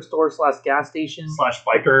liquor store / gas station / But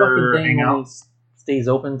biker the fucking thing hangout. only stays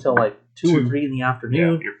open till like 2 or 3 in the afternoon.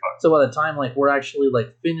 Yeah, you're fucked. So by the time like we're actually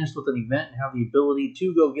like finished with an event and have the ability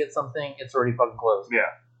to go get something, it's already fucking closed. Yeah,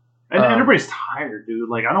 and everybody's tired, dude.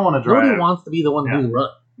 Like I don't want to drive. Nobody wants to be the one to do the run.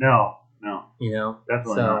 No. You know,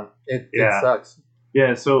 Definitely so not. It sucks.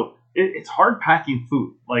 Yeah, so it's hard packing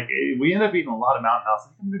food. Like we end up eating a lot of Mountain House.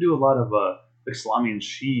 I'm gonna do a lot of like salami and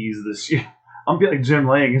cheese this year. I'm gonna be like Jim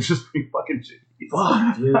Lang and just bring fucking cheese.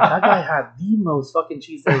 Fuck, dude, that guy had the most fucking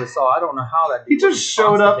cheese I ever saw. I don't know how that dude He just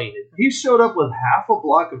showed up. constipated. He showed up with half a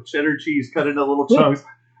block of cheddar cheese cut into little chunks.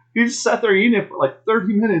 He just sat there eating it for like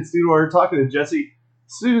 30 minutes, dude, while we were talking to Jesse.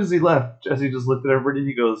 As soon as he left, Jesse just looked at everybody and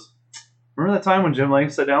he goes, "Remember that time when Jim Lang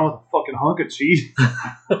sat down with a fucking hunk of cheese?"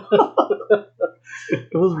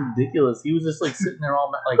 It was ridiculous. He was just like sitting there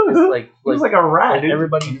all like He was like a rat. like dude.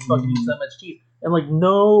 everybody just fucking eats that much cheese, and like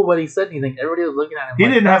nobody said anything. Everybody was looking at him. He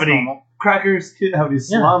like, didn't have "That's any normal." crackers. He didn't have any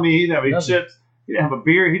salami. He didn't have any Nothing. chips. He didn't have a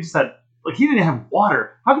beer. He just had he didn't have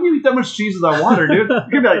water. How can you eat that much cheese without water, dude?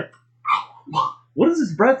 You're gonna be like, what does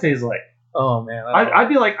this breath taste like? Oh man, I'd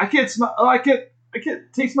be like, I can't smell. I can't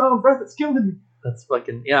taste my own breath. It's killing me. that's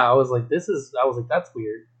fucking I was like, that's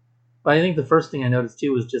weird. But I think the first thing I noticed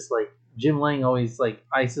too was just like Jim Lang always like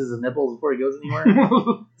ices his nipples before he goes anywhere.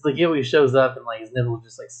 It's like he always shows up and like his nipples are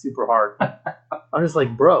just like super hard. I'm just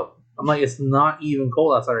like, bro. I'm like, it's not even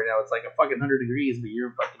cold outside right now. It's like a fucking 100 degrees, but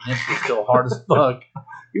your fucking nips are still hard as fuck.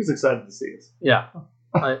 He was excited to see us. Yeah.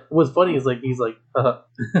 What's funny is like he's like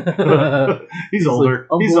He's older.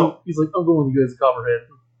 He's like, I'm going with you guys to Copperhead.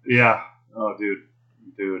 Yeah. Oh, dude.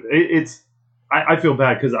 It's. I feel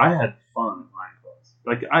bad because I had fun in Lion Claws.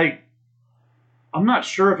 Like I'm not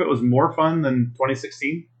sure if it was more fun than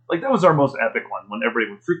 2016. Like that was our most epic one when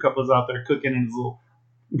Fruit Cup was out there cooking in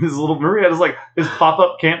his little Maria had his pop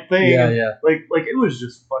up camp thing. Yeah. Like it was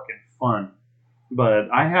just fucking fun. But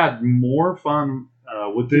I had more fun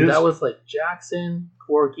with Dude, this. that was like Jackson,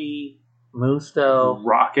 Corky, Musto,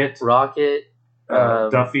 Rocket,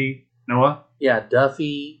 Duffy, Noah. Yeah,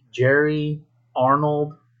 Duffy, Jerry,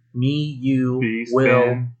 Arnold, me, you, Beast, Will,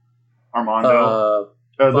 Ben, Armando.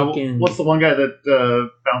 What's the one guy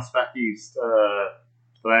that bounced back east?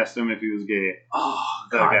 That I asked him if he was gay. Oh,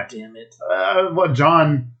 That god guy. damn it. What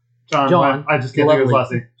John? I just can't think of his Lovely.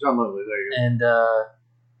 last name. John Lovely. There you go. And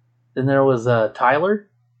then there was Tyler.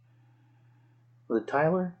 Was it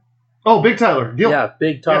Tyler? Oh, Big Tyler Gill. Yeah,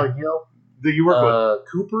 Big Tyler Gill. That you work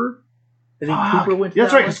with. Cooper. I think Fuck. Cooper went to Yeah,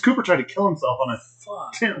 that's that right. one. Because Cooper tried to kill himself on a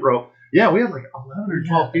Fuck. tent rope. Yeah, we had like 11 or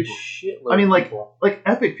 12 people. I mean, like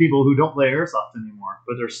epic people who don't play airsoft anymore,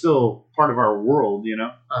 but they're still part of our world, you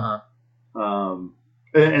know.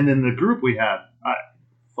 And then the group we had, I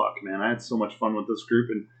had so much fun with this group,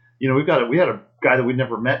 and you know, we had a guy that we'd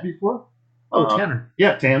never met before. Tanner.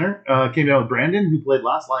 Yeah, Tanner came down with Brandon, who played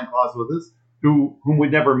last Lion Claws with us, whom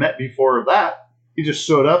we'd never met before that. He just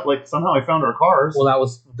showed up, like somehow he found our cars. Well, that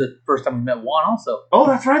was the first time we met Juan also. Oh,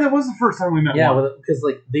 that's right. That was the first time we met Juan. Yeah, because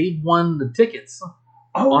like they won the tickets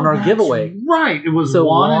Oh, on our that's giveaway. Right. It was So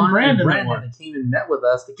Juan and Juan Brandon that won. that came and met with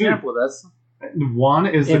us to Dude. camp with us. Juan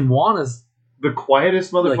is And Juan is the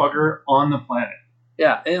quietest motherfucker on the planet.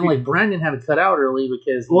 yeah, and like Brandon had to cut out early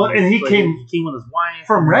because he came with his wife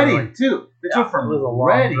from and Reading like, too. They yeah, took from it was a long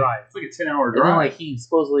Reading. drive. It's like a 10-hour And drive. then like he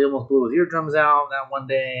supposedly almost blew his eardrums out that one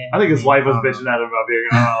day. I think his wife was bitching at him about being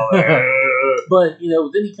But you know,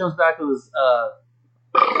 then he comes back with his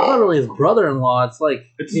not really his brother-in-law. It's like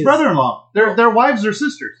it's his brother-in-law. Their wives are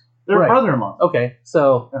sisters. They're Right. brother-in-law. Okay,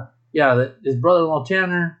 so his brother-in-law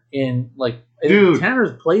Tanner and like Dude.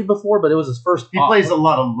 Tanner's played before, but it was his first. He plays a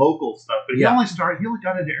lot of local stuff, but he Yeah. only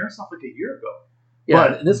got into airsoft like a year ago. Yeah,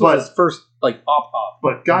 but- and this was his first like pop.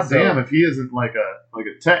 But goddamn, if he isn't like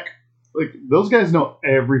a tech, like those guys know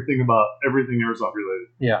everything about everything airsoft related.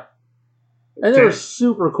 Yeah, and they were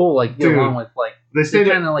super cool. Like get Dude. along with like They they stayed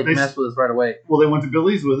kind of like they- messed with us right away. Well, they went to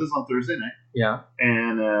Billy's with us on Thursday night, Yeah,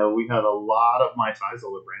 and we had a lot of Mai Tais,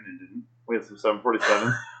 although Brandon didn't. We had some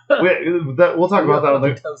 747. We'll talk about that on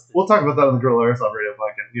the Toasted. We'll talk about that on the Grill Airsoft Radio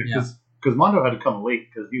podcast. Yeah. Because Mondo had to come late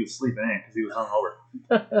because he was sleeping in because he was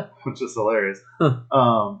hungover, which is hilarious.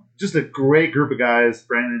 Just a great group of guys.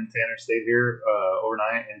 Brandon and Tanner stayed here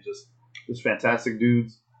overnight, and just fantastic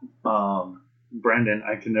dudes. Brandon,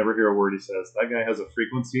 I can never hear a word he says. That guy has a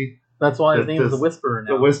frequency That's why his name is the Whisperer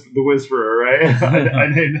now. The Whisperer, right? I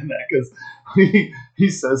named him that because he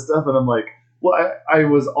says stuff, and I'm like, well, I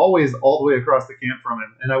was always all the way across the camp from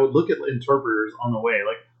him, and I would look at interpreters on the way.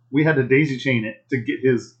 Like, we had to daisy chain it to get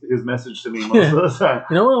his message to me most of the time.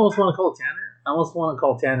 You know what I almost want to call Tanner? I almost want to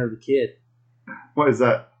call Tanner the Kid. Why is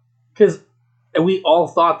that? Because we all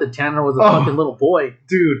thought that Tanner was a fucking little boy.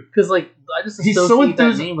 Dude. Because, like, I just associate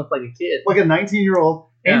that name with, like, a kid. Like a 19-year-old,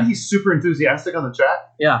 and he's super enthusiastic on the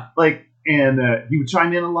chat. Yeah. Like, and he would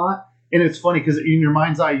chime in a lot. And it's funny because in your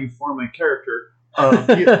mind's eye, you form a character. Like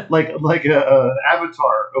an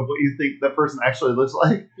avatar of what you think that person actually looks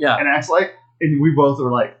like and acts like. And we both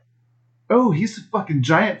were like, oh, he's a fucking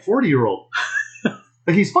giant 40-year-old.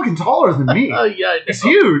 Like, he's fucking taller than me. Oh, yeah. He's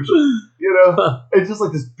huge. You know? It's just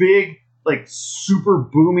like this big, like, super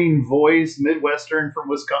booming voice, Midwestern from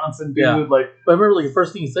Wisconsin dude. Yeah. Like, but I remember, like, the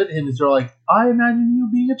first thing you said to him is you're like, I imagine you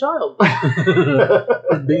being a child.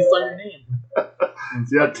 Based on your name.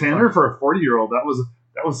 Yeah, Tanner for a 40-year-old, that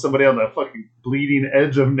was somebody on the fucking bleeding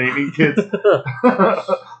edge of naming kids.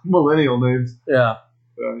 Millennial names. Yeah.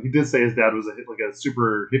 He did say his dad was a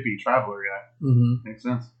super hippie traveler guy. Mm-hmm. Makes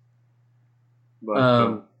sense.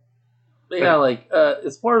 But, yeah, like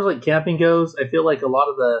as far as like camping goes, I feel like a lot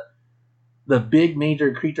of the big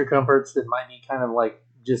major creature comforts that might be kind of like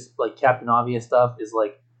just like Captain Obvious stuff is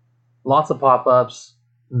like lots of pop-ups,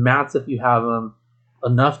 mats if you have them,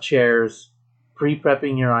 enough chairs,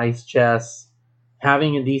 pre-prepping your ice chests,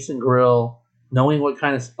 having a decent grill, knowing what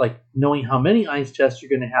kind of knowing how many ice chests you're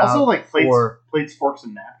going to have. Also, like plates, forks,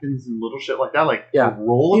 and napkins and little shit like that. Like a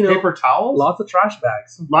roll of paper towels, lots of trash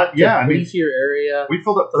bags. I mean, grease your area. We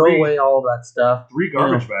filled up throw away all of that stuff. 3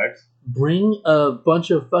 garbage bags. Bring a bunch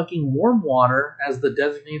of fucking warm water as the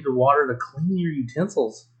designated water to clean your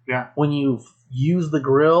utensils. Yeah. When you use the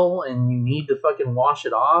grill and you need to fucking wash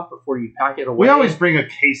it off before you pack it away. We always bring a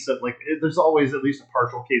case of there's always at least a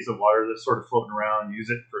partial case of water that's sort of floating around. Use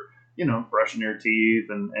it for brushing your teeth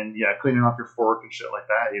and cleaning off your fork and shit like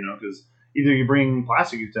that, because either you bring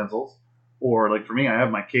plastic utensils or, like, for me, I have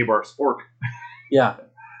my K-Bar spork. Yeah.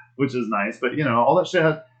 Which is nice. But, all that shit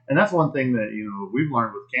and that's one thing that, we've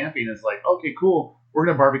learned with camping is like, okay, cool. We're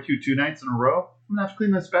going to barbecue 2 nights in a row. I'm going to have to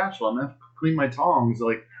clean my spatula. I'm going to have to clean my tongs.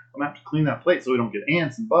 Like, I'm going to have to clean that plate so we don't get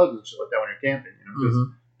ants and bugs and shit like that when you're camping, because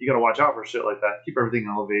you got to watch out for shit like that. Keep everything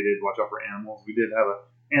elevated. Watch out for animals. We did have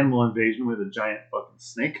an animal invasion with a giant fucking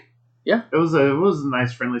snake. Yeah, it was a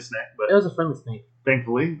nice friendly snake, but it was a friendly snake.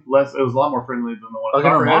 Thankfully, it was a lot more friendly than the one. Like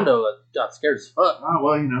Armando got scared as fuck. Oh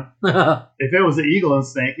well, if it was an eagle and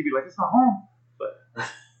snake, he'd be like, "It's not home." But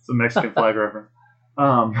it's a Mexican flag reference.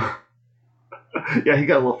 Yeah, he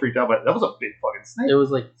got a little freaked out, but that was a big fucking snake.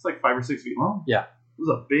 It's like 5 or 6 feet long. Yeah, it was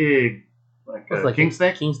a big king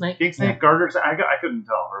snake. King snake, garter. I couldn't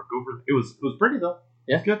tell, or gopher. It was pretty though.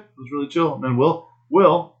 Yeah, it was good. It was really chill. And then Will.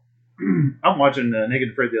 I'm watching Naked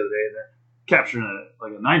and Afraid the other day, and they're capturing a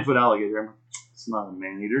 9-foot alligator. I'm like, it's not a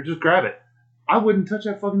man-eater. Just grab it. I wouldn't touch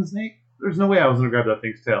that fucking snake. There's no way I was going to grab that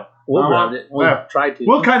thing's tail. Will grabbed it. Will tried to.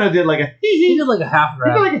 Will kind of did like a he did like a half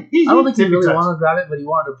grab. I don't think he really wanted to grab it, but he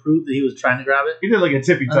wanted to prove that he was trying to grab it. He did like a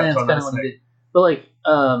tippy touch on that snake. But like,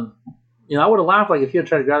 I would have laughed like if he had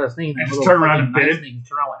tried to grab that snake and just turn around and bit him.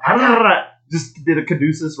 Turn around, just did a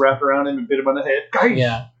caduceus wrapped around him and bit him on the head. Gosh.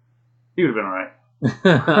 Yeah, he would have been all right.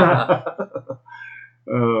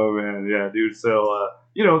 Oh man, yeah, dude. So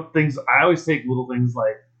things. I always take little things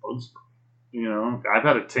like bug spray. I've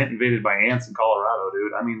had a tent invaded by ants in Colorado,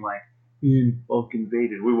 dude. I mean, like, bulk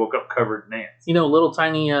invaded. We woke up covered in ants. Little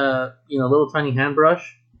tiny hand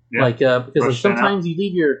brush. Yeah. Like because sometimes you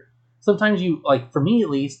leave for me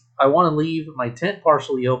at least, I want to leave my tent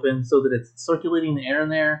partially open so that it's circulating the air in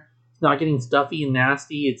there. It's not getting stuffy and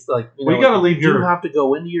nasty. It's like you gotta leave you have to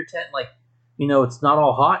go into your tent like. It's not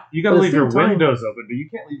all hot. You got to leave your windows open, but you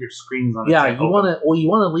can't leave your screens on. Yeah, you want to. Well, you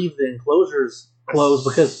want to leave the enclosures closed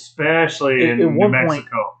because, especially in New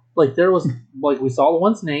Mexico, like there was, like we saw the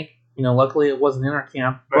one snake. Luckily it wasn't in our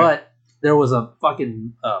camp, but there was a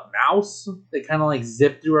fucking mouse that kind of like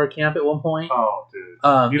zipped through our camp at one point. Oh,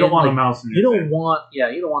 dude, you don't want a mouse in your tent. You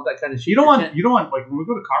don't want that kind of shit. You don't want like when we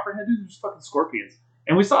go to Copperhead, dude, there's fucking scorpions.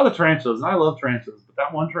 And we saw the tarantulas, and I love tarantulas, but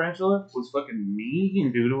that one tarantula was fucking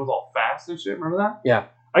mean, dude. It was all fast and shit. Remember that? Yeah.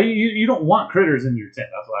 You don't want critters in your tent.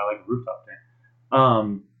 That's why I like a rooftop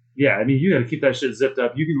tent. Yeah, I mean, you got to keep that shit zipped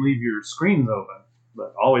up. You can leave your screens open,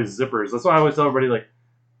 but always zippers. That's why I always tell everybody, like,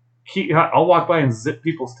 I'll walk by and zip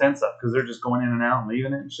people's tents up because they're just going in and out and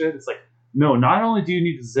leaving it and shit. It's like, no, not only do you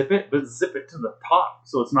need to zip it, but zip it to the top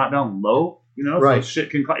so it's not down low, right. So shit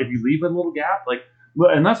can, if you leave a little gap, like,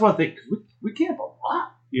 and that's one thing, because we camp a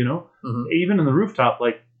lot, even in the rooftop,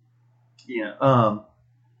 like,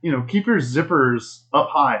 keep your zippers up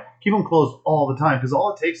high. Keep them closed all the time because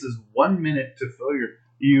all it takes is 1 minute to fill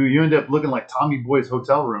you end up looking like Tommy Boy's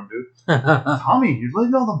hotel room, dude. Tommy, you're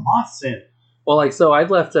letting all the moths in. Well, like, so I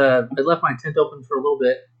left my tent open for a little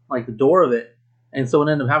bit, like the door of it, and so what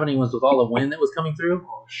ended up happening was with all the wind that was coming through,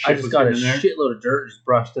 I just got a shitload of dirt just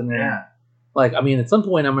brushed in there. Yeah. Like, I mean, at some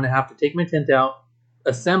point I'm going to have to take my tent out,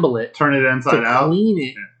 assemble it, turn it inside out, clean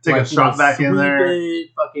it, take a shot back in there,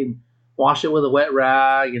 fucking wash it with a wet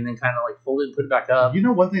rag, and then kind of like fold it and put it back up. You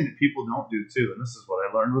know, one thing that people don't do too, and this is what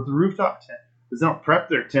I learned with the rooftop tent, is they don't prep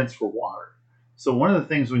their tents for water. So one of the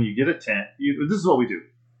things when you get a tent, this is what we do.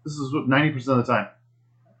 This is what 90% of the time.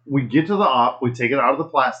 We get to the op, we take it out of the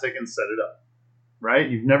plastic and set it up. Right?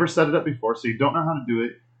 You've never set it up before, so you don't know how to do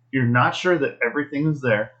it. You're not sure that everything is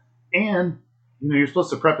there. And, you're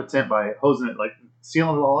supposed to prep a tent by hosing it, like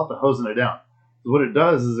sealing it all up and hosing it down. So what it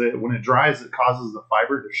does is when it dries, it causes the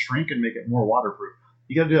fiber to shrink and make it more waterproof.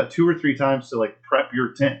 You got to do that 2 or 3 times to like prep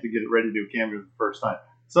your tent to get it ready to canvas the first time.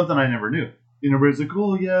 Something I never knew. Everybody's like,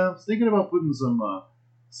 oh yeah, I was thinking about putting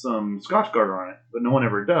some Scotch Guard on it, but no one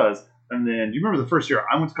ever does. And then, do you remember the first year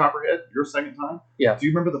I went to Copperhead, your second time? Yeah. Do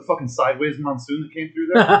you remember the fucking sideways monsoon that came through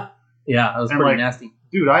there? Yeah, it was pretty nasty.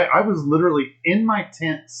 Dude, I was literally in my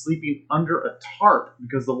tent sleeping under a tarp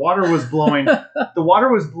because the water was blowing. The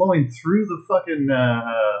water was blowing through the fucking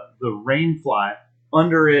the rain fly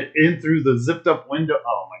under it, in through the zipped up window.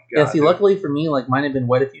 Oh my god! Yeah, see, luckily for me, like mine had been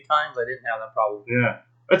wet a few times. I didn't have that problem. Yeah,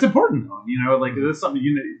 that's important though. Like that's something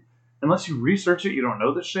unless you research it, you don't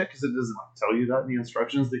know this shit because it doesn't tell you that in the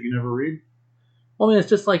instructions that you never read. Well, I mean, it's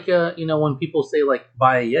just like when people say like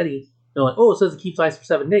buy a Yeti, they're like, oh, it says it keeps ice for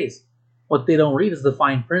 7 days. What they don't read is the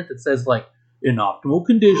fine print that says like in optimal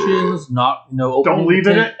conditions, not don't leave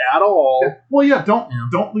it at all. Yeah. Well, yeah,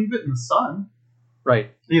 don't leave it in the sun.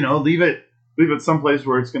 Right. Leave it someplace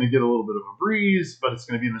where it's going to get a little bit of a breeze, but it's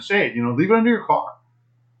going to be in the shade. Leave it under your car.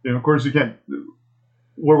 Of course you can't.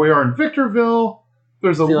 Where we are in Victorville,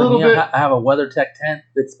 there's a little bit. I have a WeatherTech tent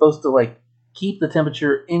that's supposed to like keep the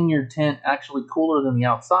temperature in your tent actually cooler than the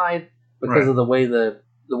outside because of the way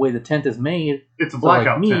the tent is made. It's a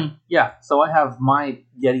blackout tent. Yeah, so I have my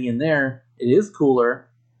Yeti in there. It is cooler.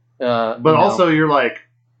 But also you're like,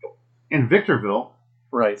 in Victorville,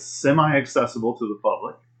 right? Semi-accessible to the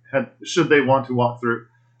public, should they want to walk through.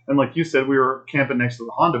 And like you said, we were camping next to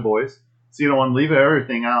the Honda Boys, so you don't want to leave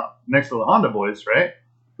everything out next to the Honda Boys, right?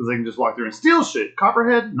 Because they can just walk through and steal shit.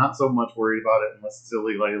 Copperhead, not so much worried about it unless it's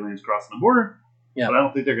illegal aliens crossing the border. Yeah. But I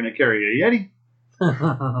don't think they're going to carry a Yeti.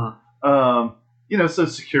 So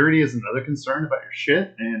security is another concern about your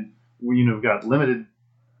shit, and we've got limited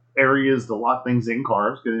areas to lock things in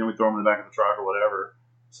cars because we throw them in the back of the truck or whatever.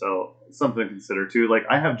 So something to consider too. Like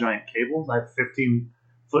I have giant cables. I have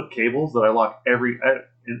 15-foot cables that I lock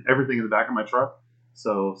everything in the back of my truck.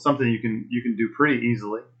 So something you can do pretty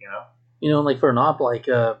easily. Like for an op like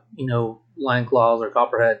Lion Claws or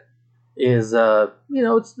Copperhead is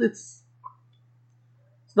it's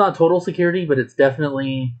not total security, but it's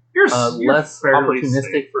definitely you're less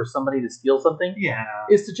opportunistic safe for somebody to steal something. Yeah,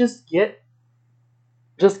 is to just get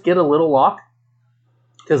a little lock,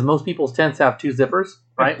 because most people's tents have 2 zippers,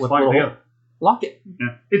 right? With little hole. Lock it.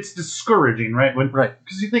 Yeah. It's discouraging, right?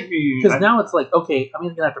 Because you think because now it's like, okay, I'm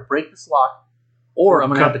either gonna have to break this lock, or I'm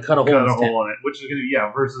gonna have to cut a hole in it, which is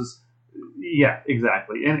gonna versus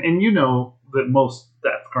exactly. And that most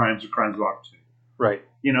theft crimes are crimes of opportunity. Right.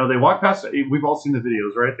 They walk past. We've all seen the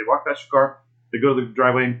videos, right? They walk past your car. They go to the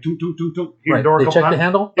driveway and toot, toot, toot, toot. Right. They check the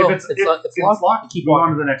handle. If it's locked, keep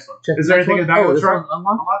on to the next one. Is there anything in the back of the truck?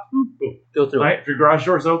 Unlocked? Boom. Go through. Right. If your garage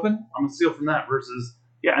door's open, I'm gonna steal from that. Versus,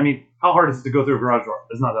 how hard is it to go through a garage door?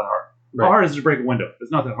 It's not that hard. Right. How hard is it to break a window?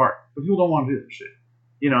 It's not that hard. But people don't want to do that shit.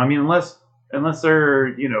 Unless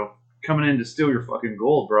they're coming in to steal your fucking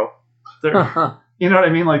gold, bro. You know what I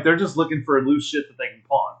mean? Like they're just looking for loose shit that they can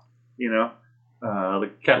pawn. The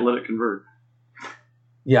catalytic converter.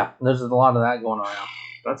 Yeah, there's a lot of that going around.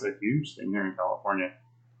 That's a huge thing here in California.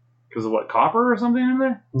 Because of what, copper or something in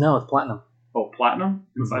there? No, it's platinum. Oh, platinum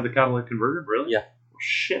inside the catalytic converter? Really? Yeah. Oh,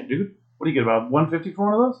 shit, dude. What do you get, about $150 for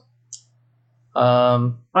one of those?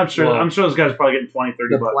 I'm sure those guys are probably getting $20, $30.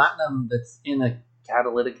 The platinum that's in a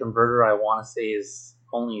catalytic converter, I want to say, is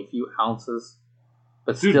only a few ounces.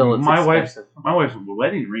 But dude, still, it's expensive. My wife's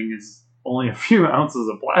wedding ring is only a few ounces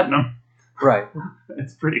of platinum. Right.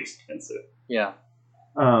 It's pretty expensive. Yeah.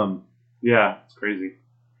 It's crazy.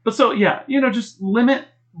 But so, just limit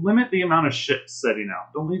the amount of shit setting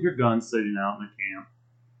out. Don't leave your guns sitting out in the camp.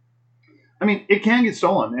 I mean, it can get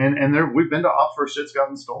stolen, and we've been to ops where shit's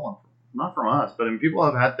gotten stolen. Not from us, but people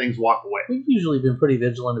have had things walk away. We've usually been pretty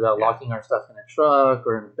vigilant about locking our stuff in a truck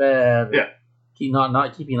or in a bed. Yeah.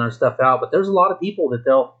 not keeping our stuff out. But there's a lot of people that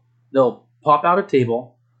they'll pop out a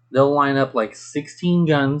table, they'll line up like 16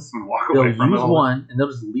 guns, And walk they'll away from use it. one, and they'll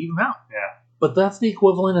just leave them out. Yeah. But that's the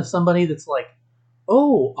equivalent of somebody that's like,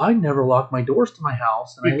 oh, I never lock my doors to my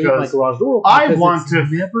house, and I leave my Because garage door open. I because want it's to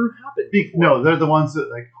never happened. No, they're the ones that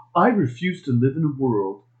like, I refuse to live in a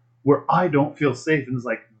world where I don't feel safe. And it's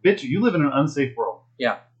like, bitch, you live in an unsafe world.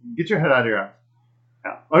 Yeah. Get your head out of your ass.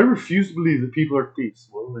 Yeah. I refuse to believe that people are thieves.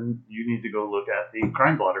 Well, then you need to go look at the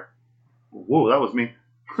crime blotter. Whoa, that was me.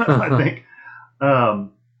 I think.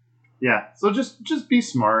 Yeah. So just be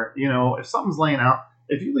smart. You know, if something's laying out,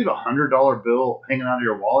 if you leave $100 bill hanging out of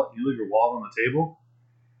your wallet, and you leave your wallet on the table,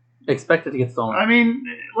 Expect it to get stolen. I mean,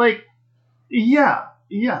 like, yeah,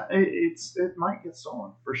 it might get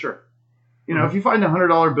stolen for sure. You know, if you find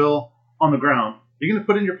 $100 bill on the ground, you're gonna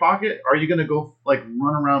put it in your pocket, or are you gonna go like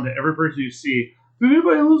run around to every person you see? Did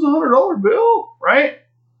anybody lose $100 bill? Right?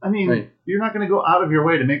 I mean, you're not gonna go out of your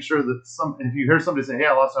way to make sure that if you hear somebody say, "Hey,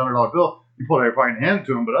 I lost $100 bill," you pull it out of your pocket and hand it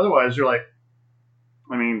to them. But otherwise, you're like,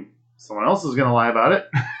 I mean, someone else is gonna lie about it.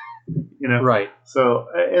 You know, right? So,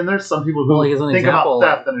 and there's some people who Like, as an think example,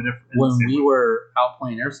 about theft in a different. When we were out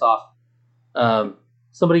playing airsoft,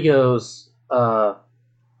 somebody goes,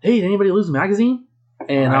 "Hey, did anybody lose a magazine?"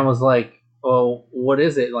 And I was like, "Oh, what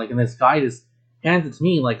is it?" Like, and this guy just hands it to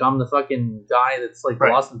me like I'm the fucking guy that's like the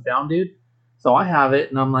lost and found dude. So I have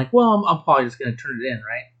it, and I'm like, "Well, I'm probably just gonna turn it in,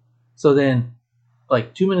 right?" So then,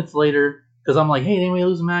 like 2 minutes later, because I'm like, "Hey, did anybody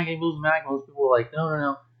lose a mag? Anybody lose a mag?" Most people were like,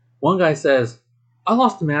 "No." One guy says, "I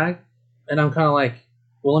lost a mag." And I'm kind of like,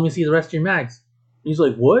 well, let me see the rest of your mags. And he's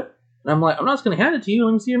like, what? And I'm like, I'm not just going to hand it to you.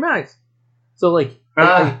 Let me see your mags. So, like,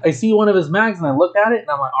 I see one of his mags, and I look at it, and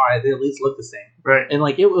I'm like, all right, they at least look the same. Right. And,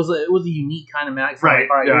 like, it was a unique kind of mag. So right. Like,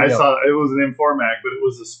 all right. Yeah, I saw it was an M4 mag, but it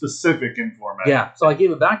was a specific M4 mag. Yeah. So I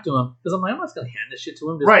gave it back to him, because I'm like, I'm not just going to hand this shit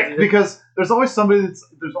to him. Right. Because there's always somebody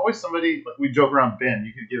like we joke around Ben.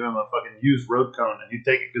 You could give him a fucking used road cone, and he'd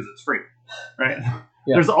take it because it's free. Right. Yeah.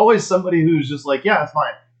 There's always somebody who's just like, yeah, it's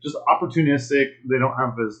mine. Just opportunistic. They don't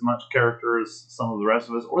have as much character as some of the rest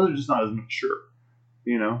of us, or they're just not as mature.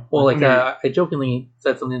 You know. Well, like I jokingly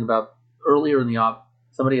said something about earlier in the op.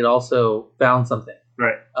 Somebody had also found something.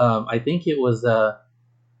 Right. I think it was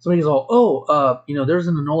somebody's all, there's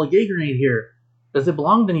an Enola Gay grenade here. Does it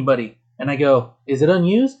belong to anybody? And I go, is it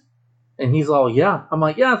unused? And he's all, yeah. I'm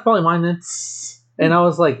like, yeah, it's probably mine then. And I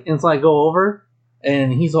was like, and so I go over,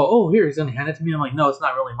 and he's all, oh, here, he's gonna hand it to me. I'm like, no, it's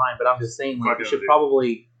not really mine, but I'm just saying, like, we should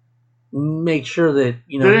probably make sure that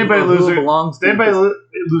did anybody lose who belongs to. Did anybody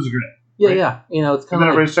lose a grenade? Yeah, right? Yeah. You know, it's kind of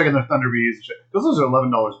like everybody's checking their Thunder Bees and shit. Those are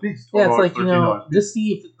 $11 piece. Yeah, it's like, just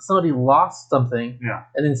see if somebody lost something. Yeah.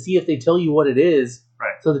 And then see if they tell you what it is.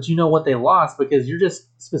 Right. So that you know what they lost, because you're just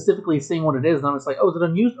specifically saying what it is, and I'm just like, oh, is it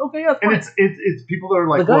unused? Okay, yeah, it's fine. And it's people that are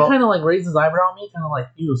like, the guy kind of like raised his eyebrow at me, kind of like,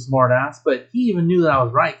 you smart ass, but he even knew that I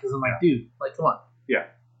was right, because I'm like, dude, like, come on. Yeah.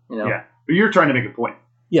 You know? Yeah. But you're trying to make a point.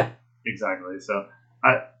 Yeah. Exactly. So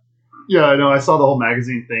I know I saw the whole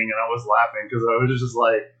magazine thing, and I was laughing because I was just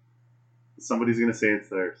like, somebody's gonna say it's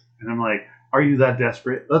theirs, and I'm like, are you that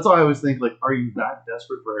desperate? That's all I always think. Like, are you that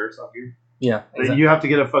desperate for airsoft gear? Yeah. That you have to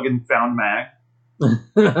get a fucking found mag.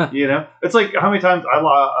 You know, it's like how many times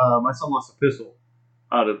my son lost a pistol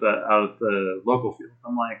out at the local field.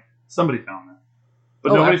 I'm like, somebody found that,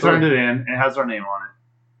 but nobody turned it in. It has our name on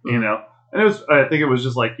it, you know. And I think it was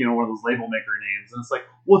just like, one of those label maker names. And it's like,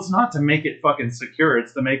 well, it's not to make it fucking secure.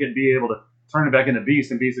 It's to make it be able to turn it back into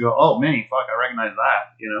Beast, and Beast will go, oh, mini, fuck, I recognize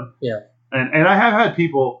that, Yeah. And I have had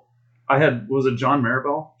people. Was it John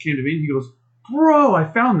Maribel came to me and he goes, bro, I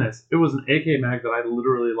found this. It was an AK mag that I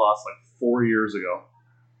literally lost like 4 years ago.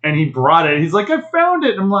 And he brought it. He's like, I found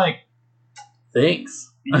it. And I'm like, thanks.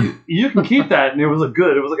 You can keep that. And it was it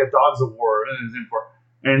was like a Dogs of War.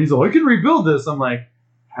 And he's like, I can rebuild this. I'm like,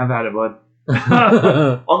 have at it, bud.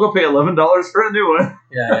 I'll go pay $11 for a new one.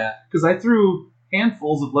 Yeah. Because I threw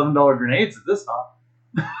handfuls of $11 grenades at this top.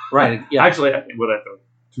 Right. Yeah. Actually, I throw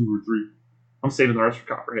 2 or 3. I'm saving the rest for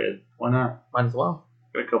Copperhead. Why not? Might as well.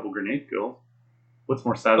 Got a couple grenade kills. What's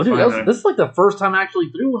more satisfying? This is like the first time I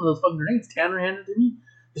actually threw one of those fucking grenades. Tanner handed it to me.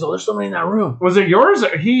 He's like, there's somebody in that room. Was it yours?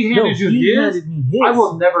 Or he handed you his? Handed me his. I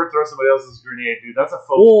will never throw somebody else's grenade, dude. That's a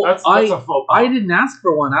faux. That's a faux. I didn't ask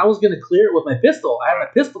for one. I was gonna clear it with my pistol. I had my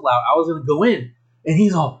pistol out. I was gonna go in, and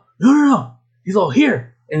he's all, no. He's all,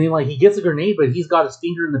 here, and he gets a grenade, but he's got his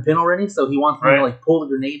finger in the pin already, so he wants me to like pull the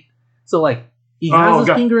grenade. So like he has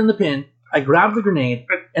his finger in the pin. I grab the grenade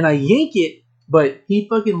and I yank it, but he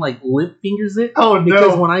fucking like limp fingers it. Oh no!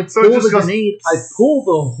 Because when I pull the grenade, I pull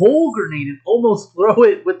the whole grenade and almost throw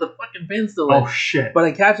it with the fucking pin still in. Oh shit! But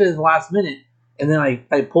I catch it at the last minute, and then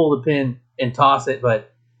I pull the pin and toss it.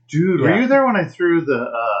 But Dude, Yeah. were you there when I threw the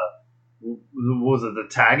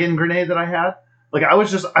tag-in grenade that I had? Like I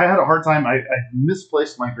had a hard time. I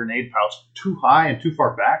misplaced my grenade pouch too high and too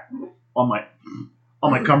far back on my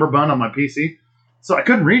cummerbund on my PC, so I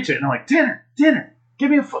couldn't reach it. And I'm like, Tanner,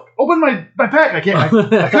 give me open my pack. I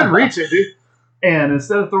couldn't reach it, dude. And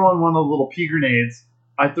instead of throwing one of the little pea grenades,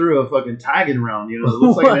 I threw a fucking tagging round. You know, it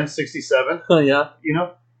looks like an M67. Oh yeah. You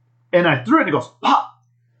know, and I threw it and it goes pop,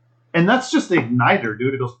 and that's just the igniter,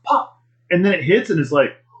 dude. It goes pop, and then it hits and it's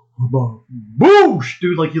like boosh,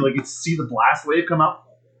 dude. Like you see the blast wave come out.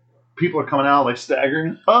 People are coming out like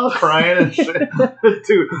staggering, crying and shit,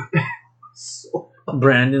 dude. So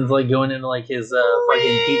Brandon's like going into like his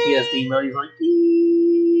fucking PTSD mode. He's like,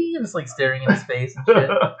 "Eee," just like staring in his face and shit.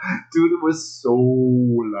 Dude, it was so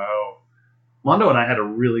loud. Mondo and I had a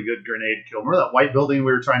really good grenade kill. Remember that white building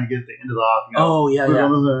we were trying to get at the end of the op? You know, Oh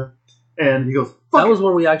yeah. And he goes, That was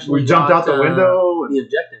where we actually jumped got, out the window. The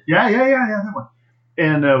objective. Yeah, that one.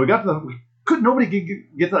 And we got to nobody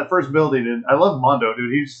get to that first building. And I love Mondo,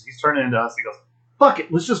 dude. He's turning into us. He goes, fuck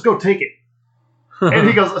it, let's just go take it. And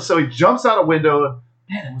he goes, so he jumps out a window. And,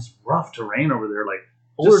 man, it was rough terrain over there. Like,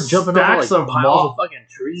 we're jumping over like stacks of piles of fucking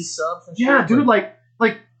tree subs and shit. yeah, dude, like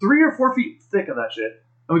 3 or 4 feet thick of that shit.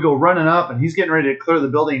 And we go running up, and he's getting ready to clear the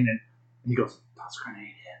building, and he goes, "Toss grenade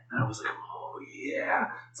in." And I was like, "Oh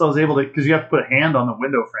yeah!" So I was able to, because you have to put a hand on the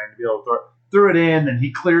window frame to be able to throw it in, and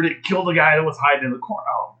he cleared it, killed the guy that was hiding in the corner.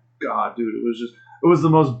 Oh god, dude, it was the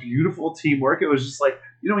most beautiful teamwork. It was just like,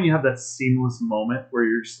 you know, when you have that seamless moment where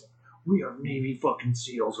you're just like, we are Navy fucking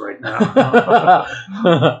SEALs right now.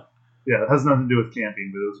 Yeah, it has nothing to do with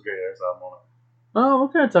camping, but it was a great airsoft moment. Oh,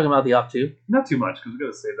 we're kind of talking about the Op 2. Not too much, because we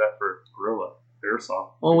got to save that for Gorilla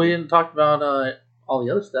Airsoft. Well, we didn't talk about all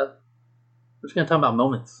the other stuff. We're just going to talk about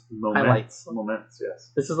moments. Highlights. Moments,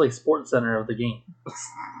 yes. This is like Sports Center of the game.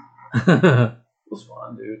 It was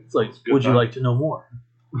fun, dude. It's like, would you like to know more?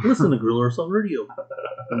 Listen to Gorilla Airsoft Radio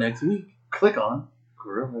next week. Click on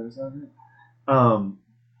Gorilla Airsoft.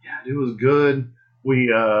 Yeah, dude, it was good. We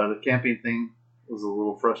the camping thing was a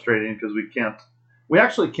little frustrating because we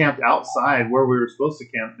actually camped outside where we were supposed to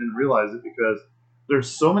camp. Didn't realize it because there's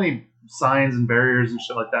so many signs and barriers and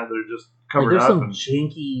shit like that that are just covered there's up. Some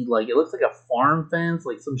janky, like it looks like a farm fence,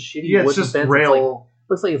 like some shitty Yeah, it's wooden just fence. rail. It's like,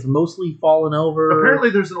 looks like it's mostly fallen over. Apparently,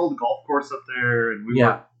 there's an old golf course up there, and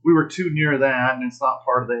we were too near that, and it's not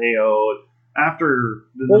part of the AO. After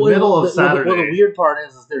the middle of Saturday. Well, the weird part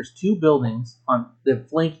is there's 2 buildings that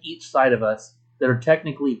flank each side of us that are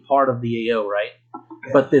technically part of the AO, right?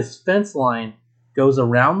 Yeah. But this fence line goes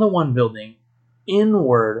around the one building,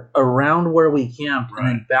 inward, around where we camped, and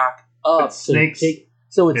then back up. Snakes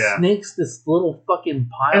this little fucking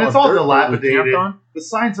pile and it's of all dirt dilapidated. On. The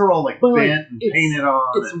signs are all bent and painted on.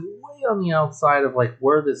 It's way on the outside of like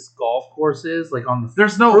where this golf course is, like on the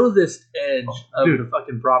there's no furthest edge of the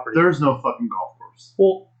fucking property. There's no fucking golf course.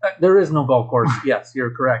 Well, there is no golf course. Yes,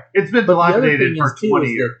 you're correct. It's been dilapidated for 20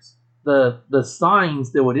 years. The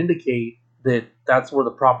signs that would indicate that that's where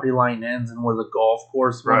the property line ends and where the golf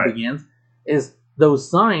course begins is those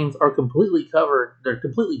signs are completely covered. They're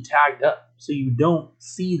completely tagged up, so you don't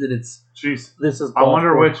see that it's this is golf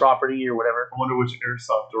course property or whatever. I wonder which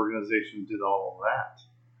airsoft organization did all of that.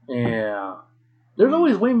 Yeah, there's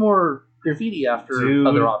always way more graffiti after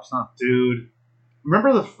other ops, huh? Dude,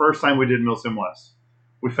 remember the first time we did Milsim West?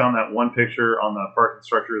 We found that one picture on the park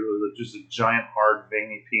instructor that was just a giant, hard,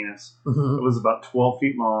 veiny penis. Mm-hmm. It was about 12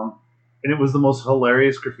 feet long, and it was the most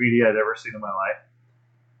hilarious graffiti I'd ever seen in my life.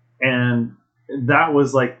 And that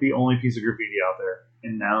was like the only piece of graffiti out there.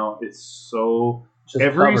 And now it's so... Just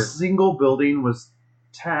every single building was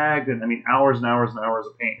tagged, and I mean, hours and hours and hours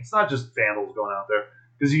of paint. It's not just vandals going out there.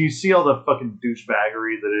 Because you see all the fucking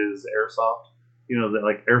douchebaggery that is airsoft. You know, that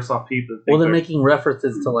like airsoft people. Well, they're making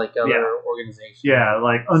references to like other organizations. Yeah,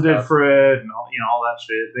 like Undead Fred and all that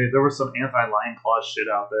shit. There was some anti-lion claws shit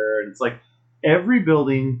out there, and it's like every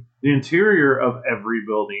building, the interior of every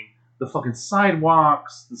building, the fucking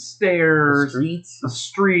sidewalks, the stairs, the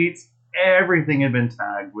streets, everything had been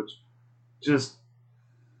tagged, which just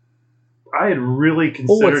I had really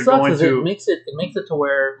considered going to. It makes it to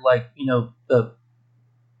where like the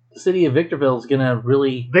city of Victorville is gonna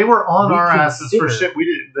really. They were on our asses for shit we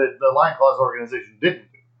didn't. The Lion Claws organization didn't.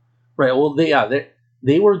 Right. Well,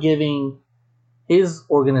 they were giving his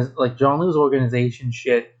like John Liu's organization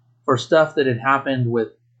shit for stuff that had happened with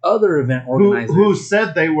other event organizers who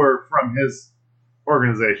said they were from his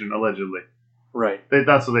organization allegedly. Right.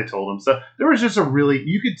 That's what they told him. So there was just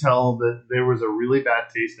you could tell that there was a really bad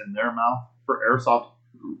taste in their mouth for airsoft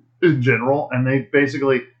in general, and they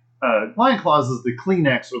basically. Lion Claws is the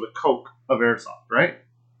Kleenex or the Coke of airsoft, right?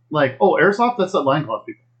 Like, oh, airsoft, that's what Lion Claws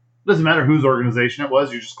people. Doesn't matter whose organization it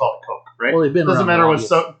was. You just call it Coke, right? Well, they've been doesn't around matter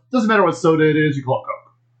the what doesn't matter what soda it is. You call it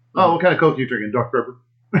Coke. Oh, what kind of Coke are you drinking? Dark Pepper.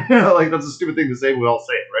 Like that's a stupid thing to say. We all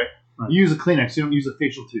say it, right? You use a Kleenex. You don't use a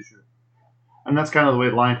facial tissue. And that's kind of the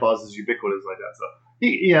way Lion Claws is ubiquitous like that. So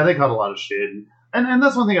yeah, they caught a lot of shit, and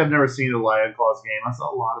that's one thing I've never seen at a Lion Claws game. I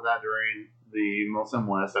saw a lot of that during the Milsim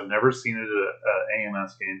West. I've never seen it at an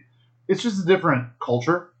AMS game. It's just a different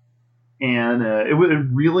culture, and it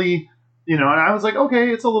really, and I was like, okay,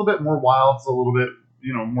 it's a little bit more wild, it's a little bit,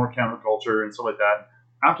 more counterculture and stuff like that.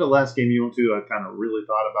 After the last game you went to, I kind of really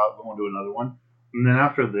thought about going to another one, and then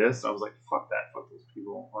after this, I was like, fuck that, fuck those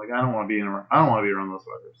people. Like, I don't want to be around those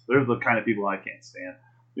fuckers. They're the kind of people I can't stand.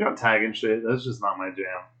 You're not tagging shit. That's just not my jam.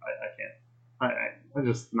 I can't. I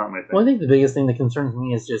just not my thing. Well, I think the biggest thing that concerns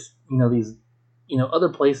me is just these other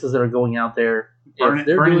places that are going out there.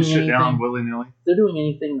 Burning shit down willy nilly. They're doing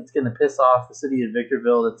anything that's going to piss off the city of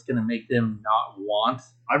Victorville. That's going to make them not want.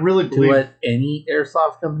 I really believe to let any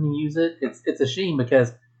airsoft company use it. It's a shame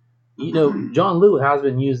because John Liu has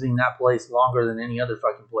been using that place longer than any other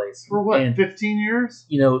fucking place. For what, 15 years?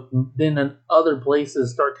 Then other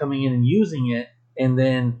places start coming in and using it, and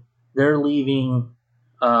then they're leaving.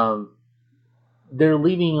 They're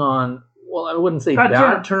leaving on. Well, I wouldn't say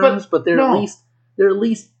bad terms, but they're at least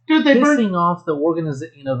pissing off the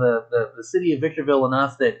organization. The city of Victorville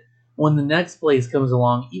enough that when the next place comes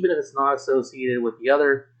along, even if it's not associated with the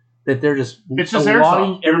other, that they're just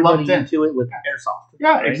allotting everybody into it with airsoft.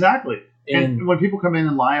 Yeah, right? Exactly. And when people come in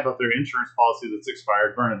and lie about their insurance policy that's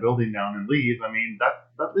expired, burn a building down and leave, I mean,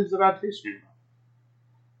 that leaves a bad taste in your mouth.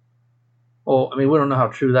 Well, I mean, we don't know how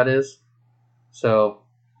true that is. So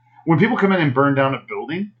when people come in and burn down a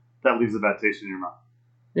building, that leaves a bad taste in your mouth.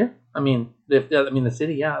 Yeah. I mean, the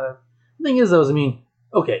city, yeah. The thing is, though,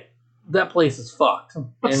 okay, that place is fucked.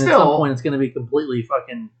 But and still, at some point, it's going to be completely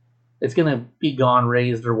fucking, it's going to be gone,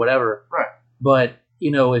 razed, or whatever. Right. But,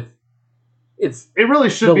 it really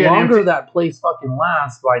should be the longer that place fucking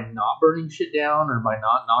lasts by not burning shit down or by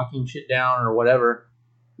not knocking shit down or whatever,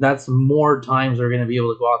 that's more times they're going to be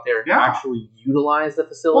able to go out there and actually utilize the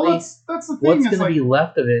facility. Well, that's the thing. What's going to be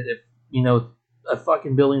left of it if, a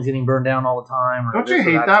fucking building's getting burned down all the time? Or don't you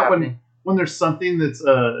hate that when there's something that's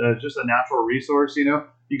just a natural resource, you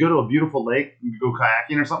go to a beautiful lake, you go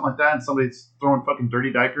kayaking or something like that, and somebody's throwing fucking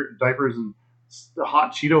dirty diapers and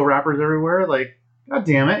hot Cheeto wrappers everywhere. Like, God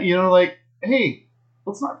damn it, hey,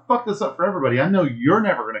 let's not fuck this up for everybody. I know you're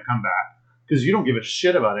never going to come back because you don't give a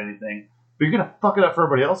shit about anything, but you're going to fuck it up for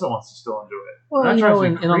everybody else that wants to still enjoy it. Well,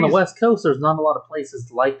 and on the West Coast, there's not a lot of places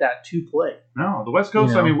like that to play. No, the West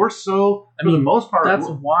Coast, we're so, for the most part. That's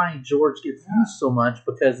why George gets used so much,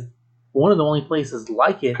 because one of the only places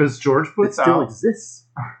like it, because George puts out, still exists.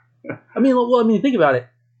 Think about it.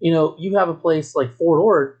 You have a place like Fort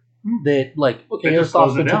Ord that,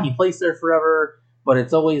 airsoft's been taking place there forever, but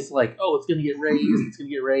it's always like, oh, it's going to get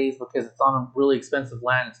raised, because it's on a really expensive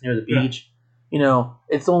land. It's near the beach.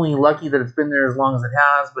 It's only lucky that it's been there as long as it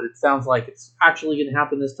has, but it sounds like it's actually going to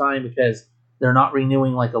happen this time because they're not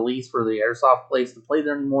renewing a lease for the airsoft place to play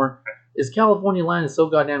there anymore. Is California land is so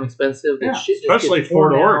goddamn expensive that shit just especially gets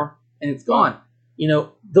torn Fort Ord, and it's gone.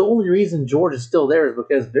 The only reason George is still there is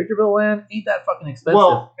because Victorville land ain't that fucking expensive.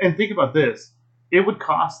 Well, and think about this. It would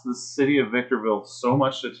cost the city of Victorville so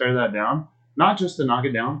much to tear that down, not just to knock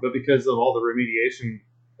it down, but because of all the remediation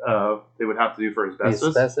they would have to do for asbestos.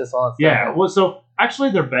 All that stuff. Yeah, well, so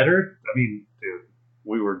actually they're better. I mean, dude,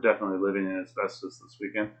 we were definitely living in asbestos this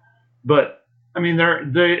weekend. But, I mean,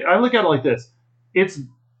 I look at it like this. It's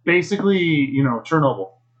basically,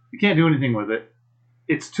 Chernobyl. You can't do anything with it.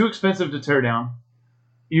 It's too expensive to tear down.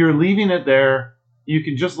 You're leaving it there. You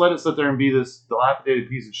can just let it sit there and be this dilapidated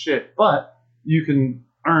piece of shit. But you can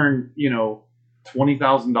earn,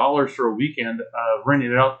 $20,000 for a weekend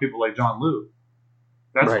renting it out to people like John Liu.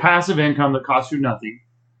 That's passive income that costs you nothing.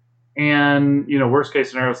 And, worst case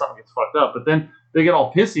scenario, something gets fucked up. But then they get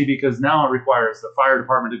all pissy because now it requires the fire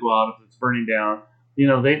department to go out if it's burning down.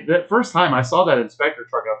 That first time I saw that inspector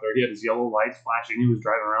truck out there, he had his yellow lights flashing. He was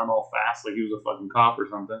driving around all fast like he was a fucking cop or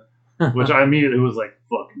something, which I immediately was like,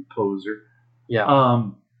 fucking poser. Yeah.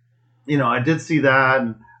 I did see that.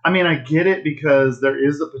 And, I get it because there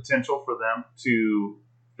is a potential for them to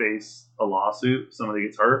face a lawsuit if somebody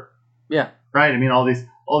gets hurt. Yeah. Right? All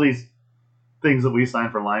these things that we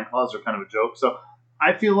sign for Lion Claws are kind of a joke. So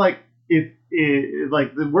I feel like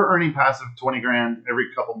we're earning passive $20,000 every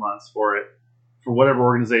couple months for it, for whatever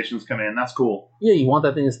organizations come in. That's cool. Yeah, you want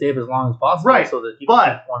that thing to stay up as long as possible, right? So that people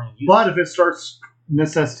keep wanting to use it. If it starts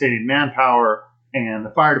necessitating manpower and the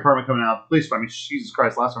fire department coming out, the police department, Jesus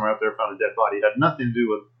Christ, last time we were out there found a dead body. It had nothing to do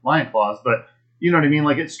with Lion Claws, but you know what I mean?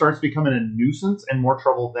 Like it starts becoming a nuisance and more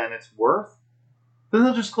trouble than it's worth, then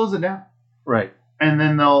they'll just close it down. Right. And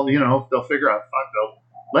then they'll figure out, they'll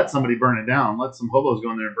let somebody burn it down, let some hobos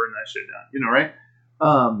go in there and burn that shit down. You know, right?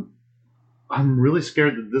 I'm really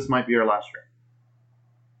scared that this might be our last year.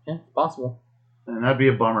 Yeah, it's possible. And that'd be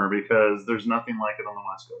a bummer because there's nothing like it on the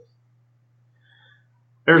West Coast.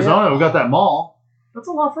 Arizona, we've got that mall. That's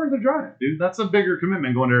a lot further drive, dude. That's a bigger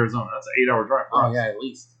commitment going to Arizona. That's an 8-hour drive for us. Oh, yeah, at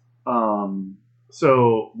least.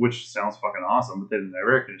 So, which sounds fucking awesome, but they didn't have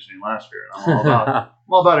air conditioning last year. And I'm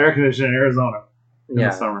all about air conditioning in Arizona in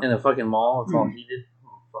the summer. In a fucking mall, it's all heated.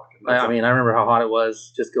 Oh, I mean, I remember how hot it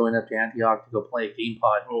was just going up to Antioch to go play a game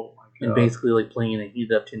pod. Oh my god! And basically, like playing in a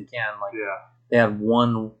heated up tin can. Like, yeah. They had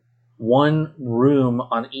one room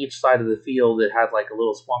on each side of the field that had like a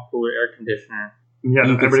little swamp cooler air conditioner. Yeah,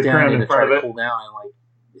 you could stand in to try to cool down, and like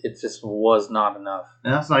it just was not enough.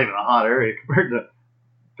 And that's not even a hot area compared to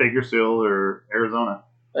Bakersfield or Arizona.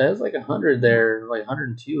 It was like 100 there, like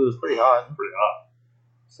 102. It was pretty hot. Pretty hot.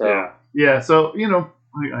 So yeah. So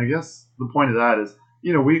I guess the point of that is,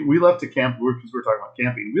 we left a camp because we're talking about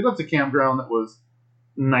camping. We left a campground that was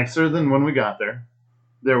nicer than when we got there.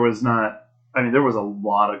 There was not. I mean, there was a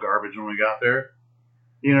lot of garbage when we got there.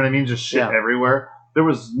 You know what I mean? Just shit everywhere. There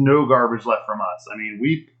was no garbage left from us. I mean,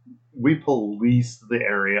 we policed the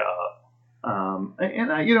area up.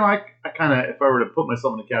 And I kind of, if I were to put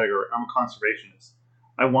myself in the category, I'm a conservationist.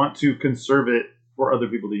 I want to conserve it for other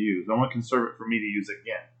people to use. I want to conserve it for me to use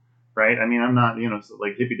again, right? I mean, I'm not,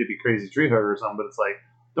 like hippy dippy crazy tree hugger or something, but it's like,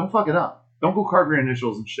 don't fuck it up. Don't go carve your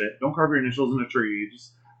initials and shit. Don't carve your initials in a tree.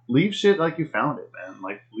 Just leave shit like you found it, man.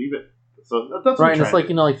 Like, leave it. So that's right. And it's like,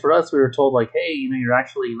 like for us, we were told like, hey, you're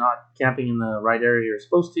actually not camping in the right area you're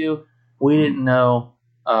supposed to. We didn't know.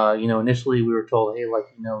 Initially we were told, hey, like,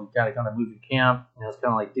 you gotta kind of move your camp. And it was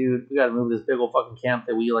kind of like, dude, we gotta move this big old fucking camp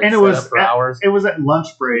that we like set up for hours. It was at lunch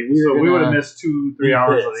break, so we would have missed 2-3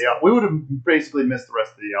 hours of the yacht. We would have basically missed the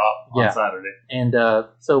rest of the yacht on Saturday. And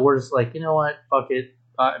so we're just like, you know what, fuck it.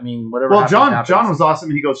 I mean, whatever. Well, John was awesome,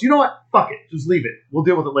 and he goes, you know what, fuck it, just leave it. We'll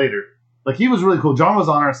deal with it later. Like, he was really cool. John was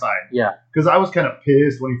on our side. Yeah. Because I was kind of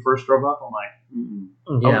pissed when he first drove up. I'm like,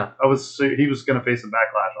 yeah. He was going to face some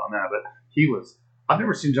backlash on that, but he was. I've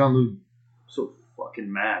never seen John Lou so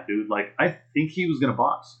fucking mad, dude. Like, I think he was going to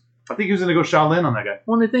box. I think he was going to go Shaolin on that guy.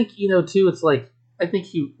 Well, and I think, too, it's like, I think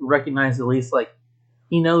he recognized at least, like,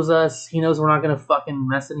 he knows us. He knows we're not going to fucking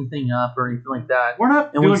mess anything up or anything like that. We're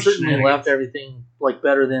not and we certainly left everything, like,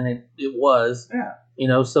 better than it was.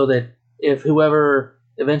 Yeah. So that if whoever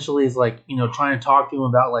eventually is like, trying to talk to him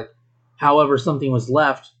about like, however something was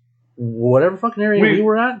left, whatever fucking area we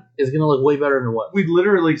were at is going to look way better than it was. We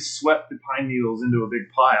literally swept the pine needles into a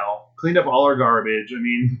big pile, cleaned up all our garbage. I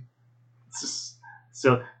mean, it's just,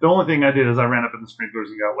 so the only thing I did is I ran up in the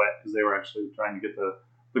sprinklers and got wet because they were actually trying to get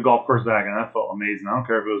the golf course back, and that felt amazing. I don't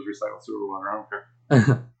care if it was recycled sewer water. I don't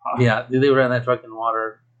care. Yeah, they were in that fucking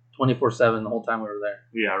water 24/7 the whole time we were there.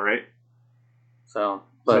 Yeah, right.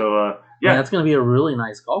 Yeah, that's going to be a really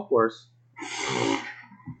nice golf course.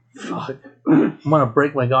 Fuck. I'm going to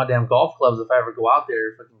break my goddamn golf clubs if I ever go out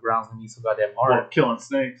there. Fucking ground's going to be so goddamn hard. Well, killing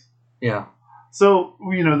snakes. Yeah. So,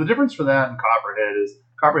 the difference for that and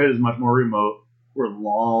Copperhead is much more remote. We're a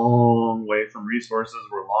long way from resources.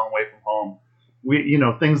 We're a long way from home. We,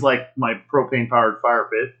 things like my propane-powered fire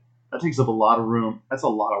pit, that takes up a lot of room. That's a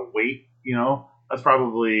lot of weight, That's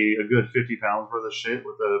probably a good 50 pounds worth of shit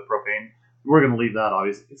with the propane. We're going to leave that,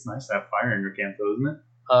 obviously. It's nice to have fire in your camp, though, isn't it?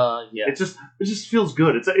 Yeah. It just feels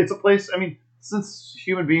good. It's a place, I mean, since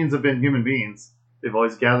human beings have been human beings, they've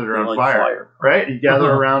always gathered around fire, right? You gather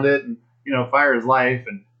around it, and, fire is life,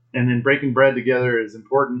 and then breaking bread together is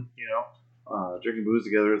important, drinking booze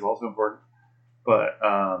together is also important. But,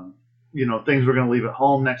 things we're going to leave at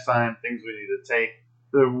home next time, things we need to take.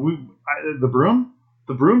 The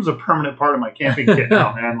broom's a permanent part of my camping kit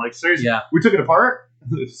now, man. Like, seriously, we took it apart.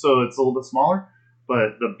 So it's a little bit smaller,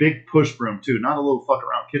 but the big push broom too, not a little fuck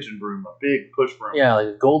around kitchen broom, a big push broom. Yeah, like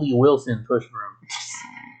a Goldie Wilson push broom.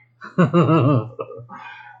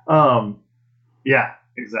 Yeah,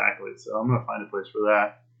 exactly. So I'm gonna find a place for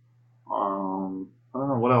that. I don't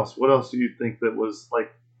know what else. What else do you think that was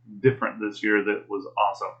like different this year that was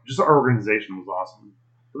awesome? Just our organization was awesome.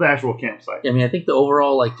 The actual campsite. Yeah, I mean, I think the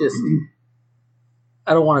overall like just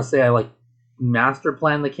I don't want to say I like master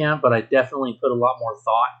plan the camp, but I definitely put a lot more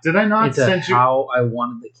thought. Did I not into send you how I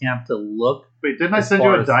wanted the camp to look? Wait, didn't I send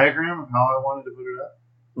you a diagram of how I wanted to put it up?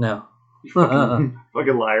 No. You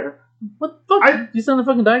fucking liar. What the fuck? You sent a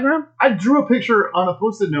fucking diagram? I drew a picture on a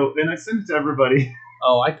post-it note and I sent it to everybody.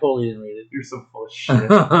 Oh, I totally didn't read it. You're so full of shit.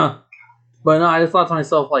 But no, I just thought to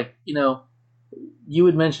myself, like, you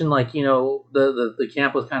had mentioned like the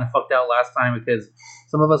camp was kind of fucked out last time because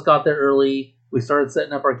some of us got there early. We started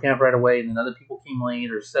setting up our camp right away, and then other people came late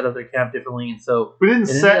or set up their camp differently, and so we didn't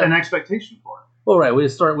set an expectation for it. Well, right, we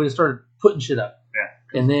just started putting shit up,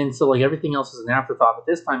 yeah, and then so like everything else is an afterthought. But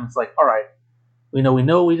this time it's like, all right, we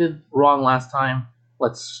know we did wrong last time.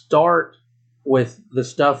 Let's start with the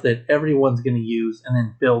stuff that everyone's going to use, and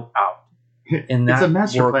then build out. And it's a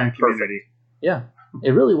master plan community. Yeah.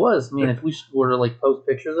 It really was. I mean, if we were to like post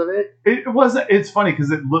pictures of it, it wasn't. It's funny because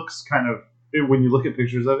it looks kind of when you look at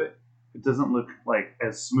pictures of it, it doesn't look like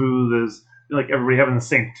as smooth as like everybody having the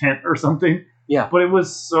same tent or something. Yeah. But it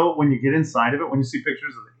was so when you get inside of it, when you see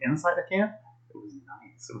pictures of the inside of camp, it was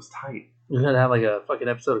nice. It was tight. We had to have like a fucking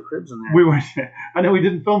episode of Cribs in there. We went. I know we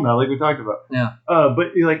didn't film that like we talked about. Yeah.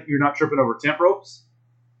 But like you're not tripping over tent ropes.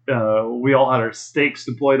 We all had our stakes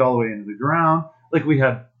deployed all the way into the ground. Like we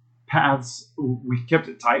had paths, we kept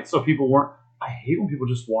it tight so people weren't. I hate when people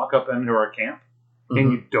just walk up into our camp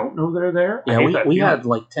and you don't know they're there. Yeah, we had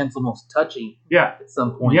like tents almost touching. Yeah, at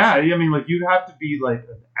some point. Yeah, I mean, like you'd have to be like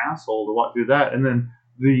an asshole to walk through that, and then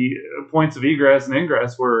the points of egress and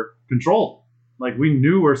ingress were controlled. Like we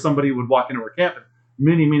knew where somebody would walk into our camp, and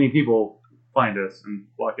many people find us and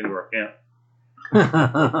walk into our camp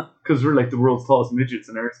because we're like the world's tallest midgets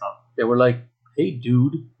and everything. Yeah, we're like, hey,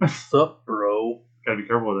 dude, what's up, bro? Gotta be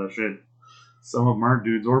careful with that shit. Some of them aren't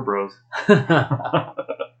dudes or bros.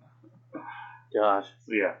 Gosh.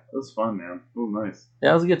 So yeah, it was fun, man. It was nice.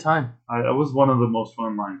 Yeah, it was a good time. It was one of the most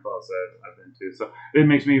fun line clubs I've been to. So it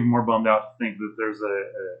makes me even more bummed out to think that there's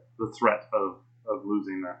the threat of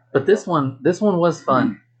losing that. But this one was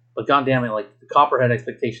fun. But goddamn it, like the Copperhead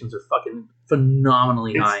expectations are fucking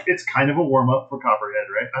phenomenally high. It's kind of a warm up for Copperhead,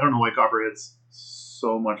 right? I don't know why Copperhead's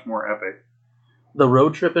so much more epic. The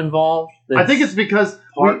road trip involved. I think it's because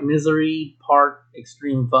part misery, part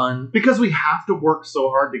extreme fun. Because we have to work so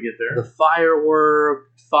hard to get there. The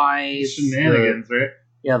firework fights, shenanigans, right?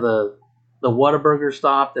 Yeah, the Whataburger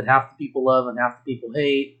stop that half the people love and half the people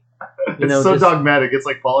hate. It's so dogmatic. It's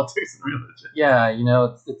like politics and religion. Yeah,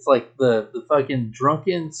 it's like the fucking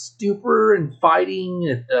drunken stupor and fighting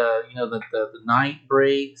at the night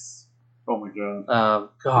breaks. Oh my god.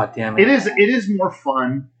 God damn it. It is more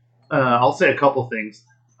fun. I'll say a couple things.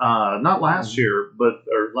 Not last year,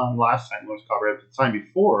 or last time it was Copperhead, but the time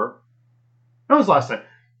before. No, it was last time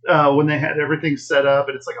when they had everything set up,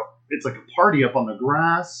 and it's like a party up on the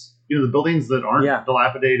grass. You know, the buildings that aren't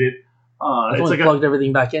dilapidated. It's like plugged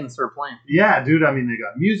everything back in and started playing. Yeah, dude. I mean, they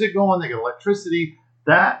got music going. They got electricity.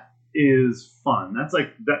 That is fun. That's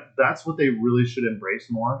like that. That's what they really should embrace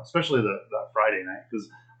more, especially that Friday night, because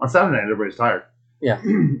on Saturday night everybody's tired. Yeah.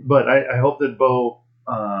 But I hope that Bo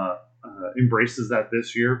embraces that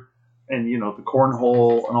this year, and the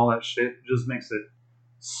cornhole and all that shit just makes it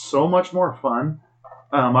so much more fun.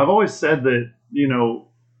 I've always said that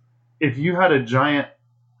if you had a giant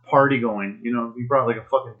party going, if you brought like a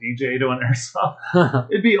fucking DJ to an airsoft,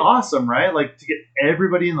 it'd be awesome, right? Like to get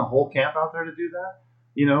everybody in the whole camp out there to do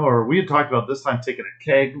that, or we had talked about this time taking a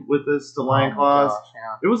keg with us to Lion Claws.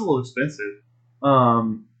 Yeah. It was a little expensive.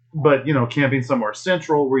 But camping somewhere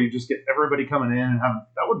central where you just get everybody coming in and having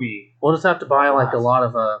that would be. We'll just have to buy like a lot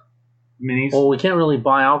of minis. Well, we can't really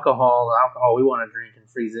buy alcohol. The alcohol we want to drink and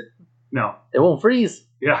freeze it. No, it won't freeze.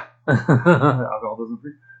 Yeah, alcohol doesn't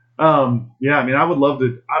freeze. Yeah, I mean, I would love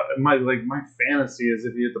to. My fantasy is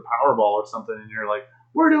if you hit the Powerball or something, and you're like,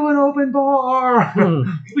 "We're doing open bar.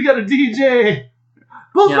 We got a DJ.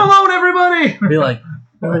 Post Malone, everybody." Be like,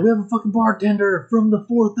 we have a fucking bartender from the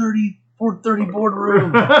 430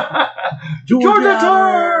 boardroom. Georgia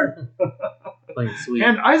Turn. Like, sweet.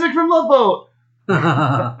 And Isaac from Love Boat.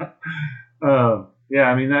 Yeah,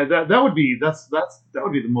 I mean that would be that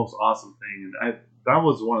would be the most awesome thing, and that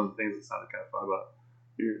was one of the things that sounded kind of fun about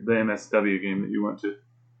the MSW game that you went to.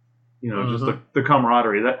 Just the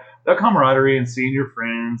camaraderie, that camaraderie, and seeing your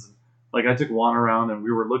friends. And, like I took Juan around, and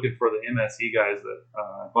we were looking for the MSE guys that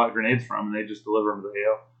I bought grenades from, and they just deliver them to the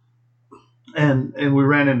AO. And we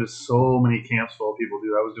ran into so many camps full of people,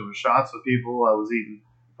 dude. I was doing shots with people. I was eating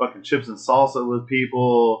fucking chips and salsa with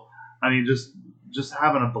people. I mean, just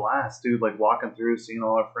having a blast, dude. Like walking through, seeing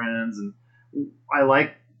all our friends, and I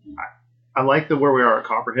like where we are at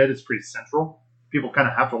Copperhead. It's pretty central. People kind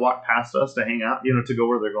of have to walk past us to hang out, to go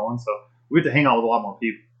where they're going. So we have to hang out with a lot more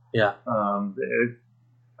people. Yeah. I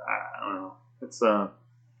don't know.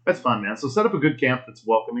 It's fun, man. So set up a good camp that's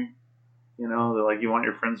welcoming. They're like you want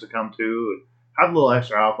your friends to come too, and have a little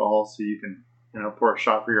extra alcohol so you can, pour a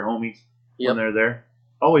shot for your homies when they're there.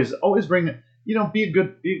 Always bring it. Be a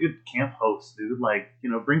good camp host, dude. Like,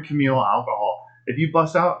 bring communal alcohol. If you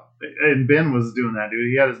bust out And Ben was doing that, dude.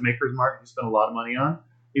 He had his Maker's Mark he spent a lot of money on.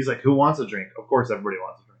 He's like, who wants a drink? Of course, everybody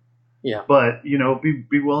wants a drink. Yeah. But,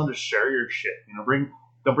 be willing to share your shit.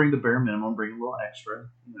 Don't bring the bare minimum, bring a little extra.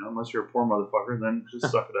 Unless you're a poor motherfucker, then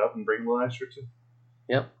just suck it up and bring a little extra too.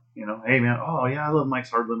 Yep. Hey man, oh yeah, I love Mike's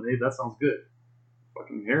Hard Lemonade. That sounds good.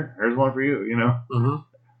 Fucking here's one for you, Mm-hmm.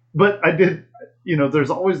 But I did, there's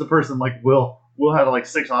always the person like Will had like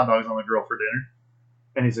 6 hot dogs on the grill for dinner.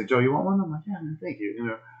 And he's like, Joe, you want one? I'm like, yeah, man, thank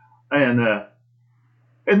you,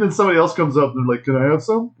 And then somebody else comes up and they're like, can I have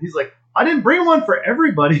some? He's like, I didn't bring one for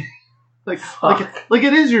everybody. like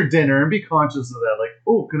it is your dinner, and be conscious of that. Like,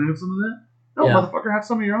 oh, can I have some of that? No, motherfucker, have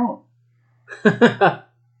some of your own.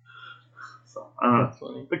 So I don't know. That's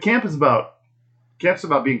funny. But camp's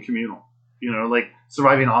about being communal. Like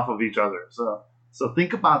surviving off of each other. So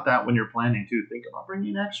think about that when you're planning too. Think about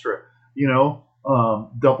bringing extra.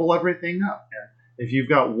 Double everything up. If you've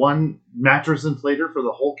got one mattress inflator for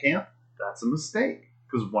the whole camp, that's a mistake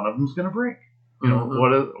because one of them's going to break.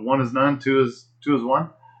 One is none, two is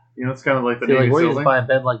one. It's kind of like the Navy where you SEAL just thing. buy a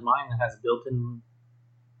bed like mine that has a built-in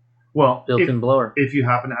blower. If you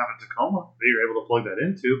happen to have a Tacoma that you're able to plug that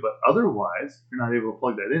into, but otherwise you're not able to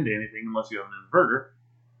plug that into anything unless you have an inverter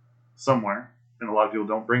somewhere. And a lot of people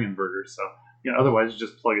don't bring inverters, so otherwise you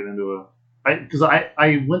just plug it into because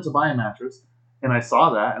I went to buy a mattress. And I saw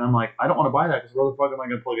that, and I'm like, I don't want to buy that because where the fuck am I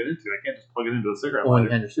going to plug it into? I can't just plug it into a cigarette lighter. You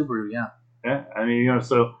had your Subaru, yeah. Yeah, I mean,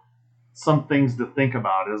 so some things to think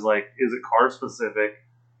about is like, is it car specific?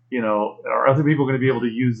 Are other people going to be able to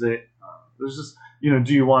use it? There's just,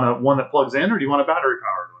 do you want one that plugs in, or do you want a battery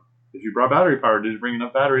powered one? If you brought battery powered, did you bring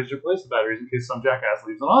enough batteries to replace the batteries in case some jackass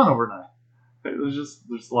leaves it on overnight?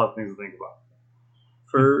 There's a lot of things to think about.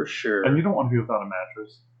 For sure. And you don't want to be without a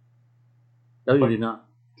mattress. No, you do not.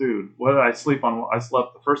 Dude, what did I sleep on? I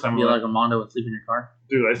slept the first time. You like Armando and sleep in your car?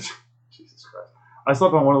 Dude, Jesus Christ. I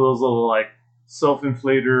slept on one of those little, like,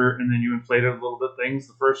 self-inflator, and then you inflate it a little bit things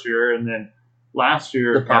the first year, and then last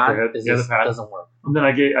year, the pad, the pad doesn't work. And then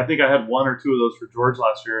I think I had 1 or 2 of those for George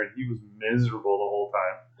last year, and he was miserable the whole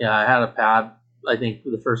time. Yeah, I had a pad, I think,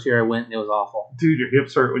 the first year I went, and it was awful. Dude, your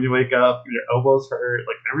hips hurt when you wake up, your elbows hurt,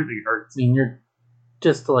 like, everything hurts. I mean, you're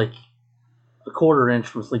just, like, a quarter inch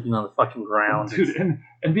from sleeping on the fucking ground. Dude,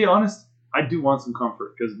 and be honest, I do want some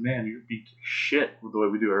comfort because, man, you're beat to shit with the way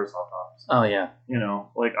we do airsoft tops. Oh, yeah.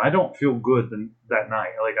 Like, I don't feel good that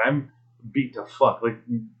night. Like, I'm beat to fuck. Like,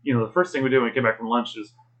 the first thing we did when we came back from lunch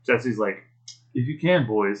is Jesse's like, if you can,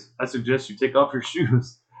 boys, I suggest you take off your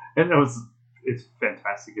shoes. And it's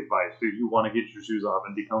fantastic advice, dude. You want to get your shoes off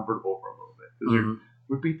and be comfortable for a little bit because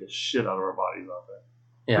we beat the shit out of our bodies out there.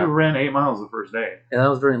 Yeah. We ran 8 miles the first day. And that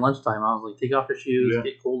was during lunchtime. I was like, take off your shoes,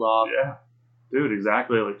 get cooled off. Yeah. Dude,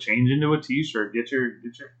 exactly. Like, change into a t-shirt, get your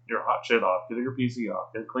hot shit off, get your PC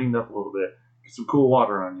off, get it cleaned up a little bit, get some cool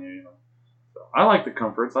water on you, So I like the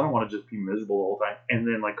comforts. I don't want to just be miserable the whole time. And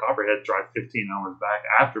then, like, Copperhead drive 15 hours back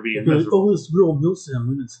after being miserable. Like, oh, it's real Milsim.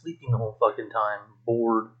 We've been sleeping the whole fucking time.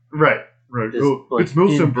 Bored. Right. Just, it's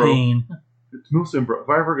Milsim, bro. Pain. It's Milsim, bro. If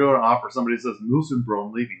I ever go to offer somebody says, Milsim, bro,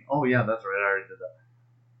 I'm leaving. Oh, yeah, that's right. I already did that.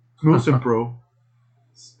 Milsim, bro.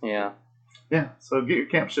 Yeah. Yeah, so get your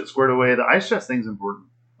camp shit squared away. The ice chest thing's important.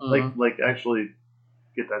 Like actually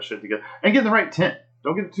get that shit together. And get the right tent.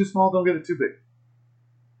 Don't get it too small, don't get it too big.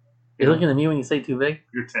 You're looking at me when you say too big?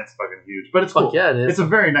 Your tent's fucking huge. But it's cool. Yeah, it is. It's a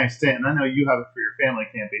very nice tent, and I know you have it for your family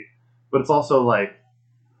camping. But it's also like,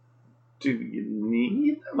 do you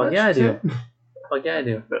need that much I do. tent? Fuck yeah, I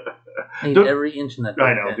do. I need every inch in that tent.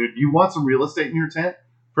 I know, dude. You want some real estate in your tent?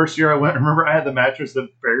 First year I went, remember I had the mattress that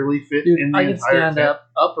barely fit in the entire tent? I can stand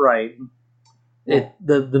upright.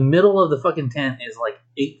 The middle of the fucking tent is like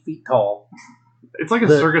 8 feet tall. It's like a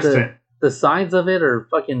circus tent. The sides of it are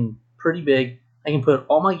fucking pretty big. I can put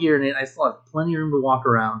all my gear in it. I still have plenty of room to walk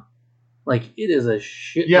around. Like, it is a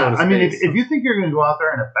shit. Yeah, I mean, if you think you're going to go out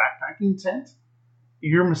there in a backpacking tent,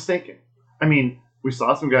 you're mistaken. I mean, we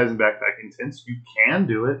saw some guys in backpacking tents. You can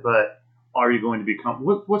do it, but are you going to be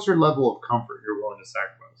what's your level of comfort you're willing to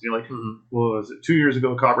sacrifice? You're like, well, was it 2 years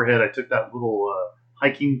ago, Copperhead, I took that little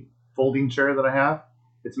hiking folding chair that I have.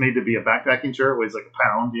 It's made to be a backpacking chair. It weighs like a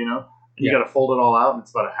pound, and you got to fold it all out, and it's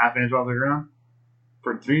about a half inch off the ground.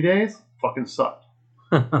 For 3 days, fucking sucked.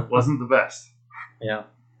 Wasn't the best. Yeah.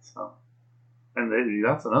 So, and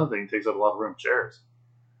that's another thing. It takes up a lot of room. Chairs.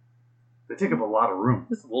 They take up a lot of room.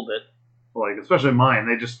 Just a little bit. Like, especially mine,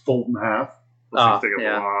 they just fold in half. Those things take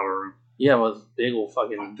up a lot of room. Yeah, well, those big old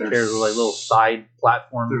fucking chairs with like little side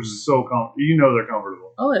platforms. They're so comfortable. They're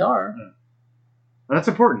comfortable. Oh, they are. Yeah. And that's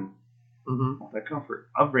important. Mm-hmm. That comfort.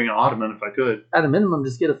 I'd bring an ottoman if I could. At a minimum,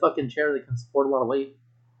 just get a fucking chair that can support a lot of weight.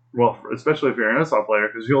 Well, especially if you're an airsoft player,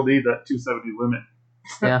 because you'll need that 270 limit.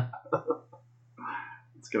 Yeah.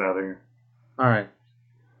 Let's get out of here. All right.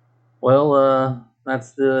 Well,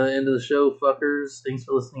 that's the end of the show, fuckers. Thanks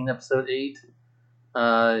for listening to episode 8.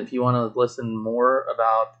 If you want to listen more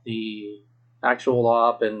about the actual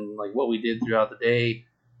op and like what we did throughout the day,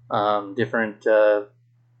 different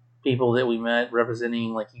people that we met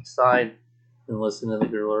representing like each side, then listen to the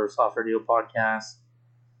Gorilla Soft Radio podcast,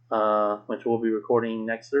 which we'll be recording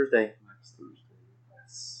next Thursday.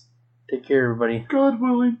 Yes. Take care, everybody. God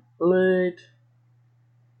willing. Late.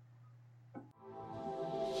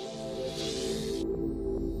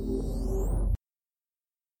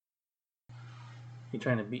 You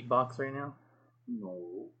trying to beatbox right now?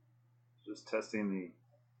 No. Just testing the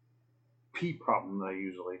pea problem that I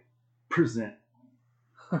usually present.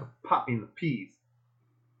 Popping the peas.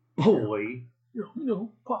 Boy.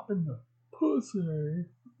 Popping the pussy.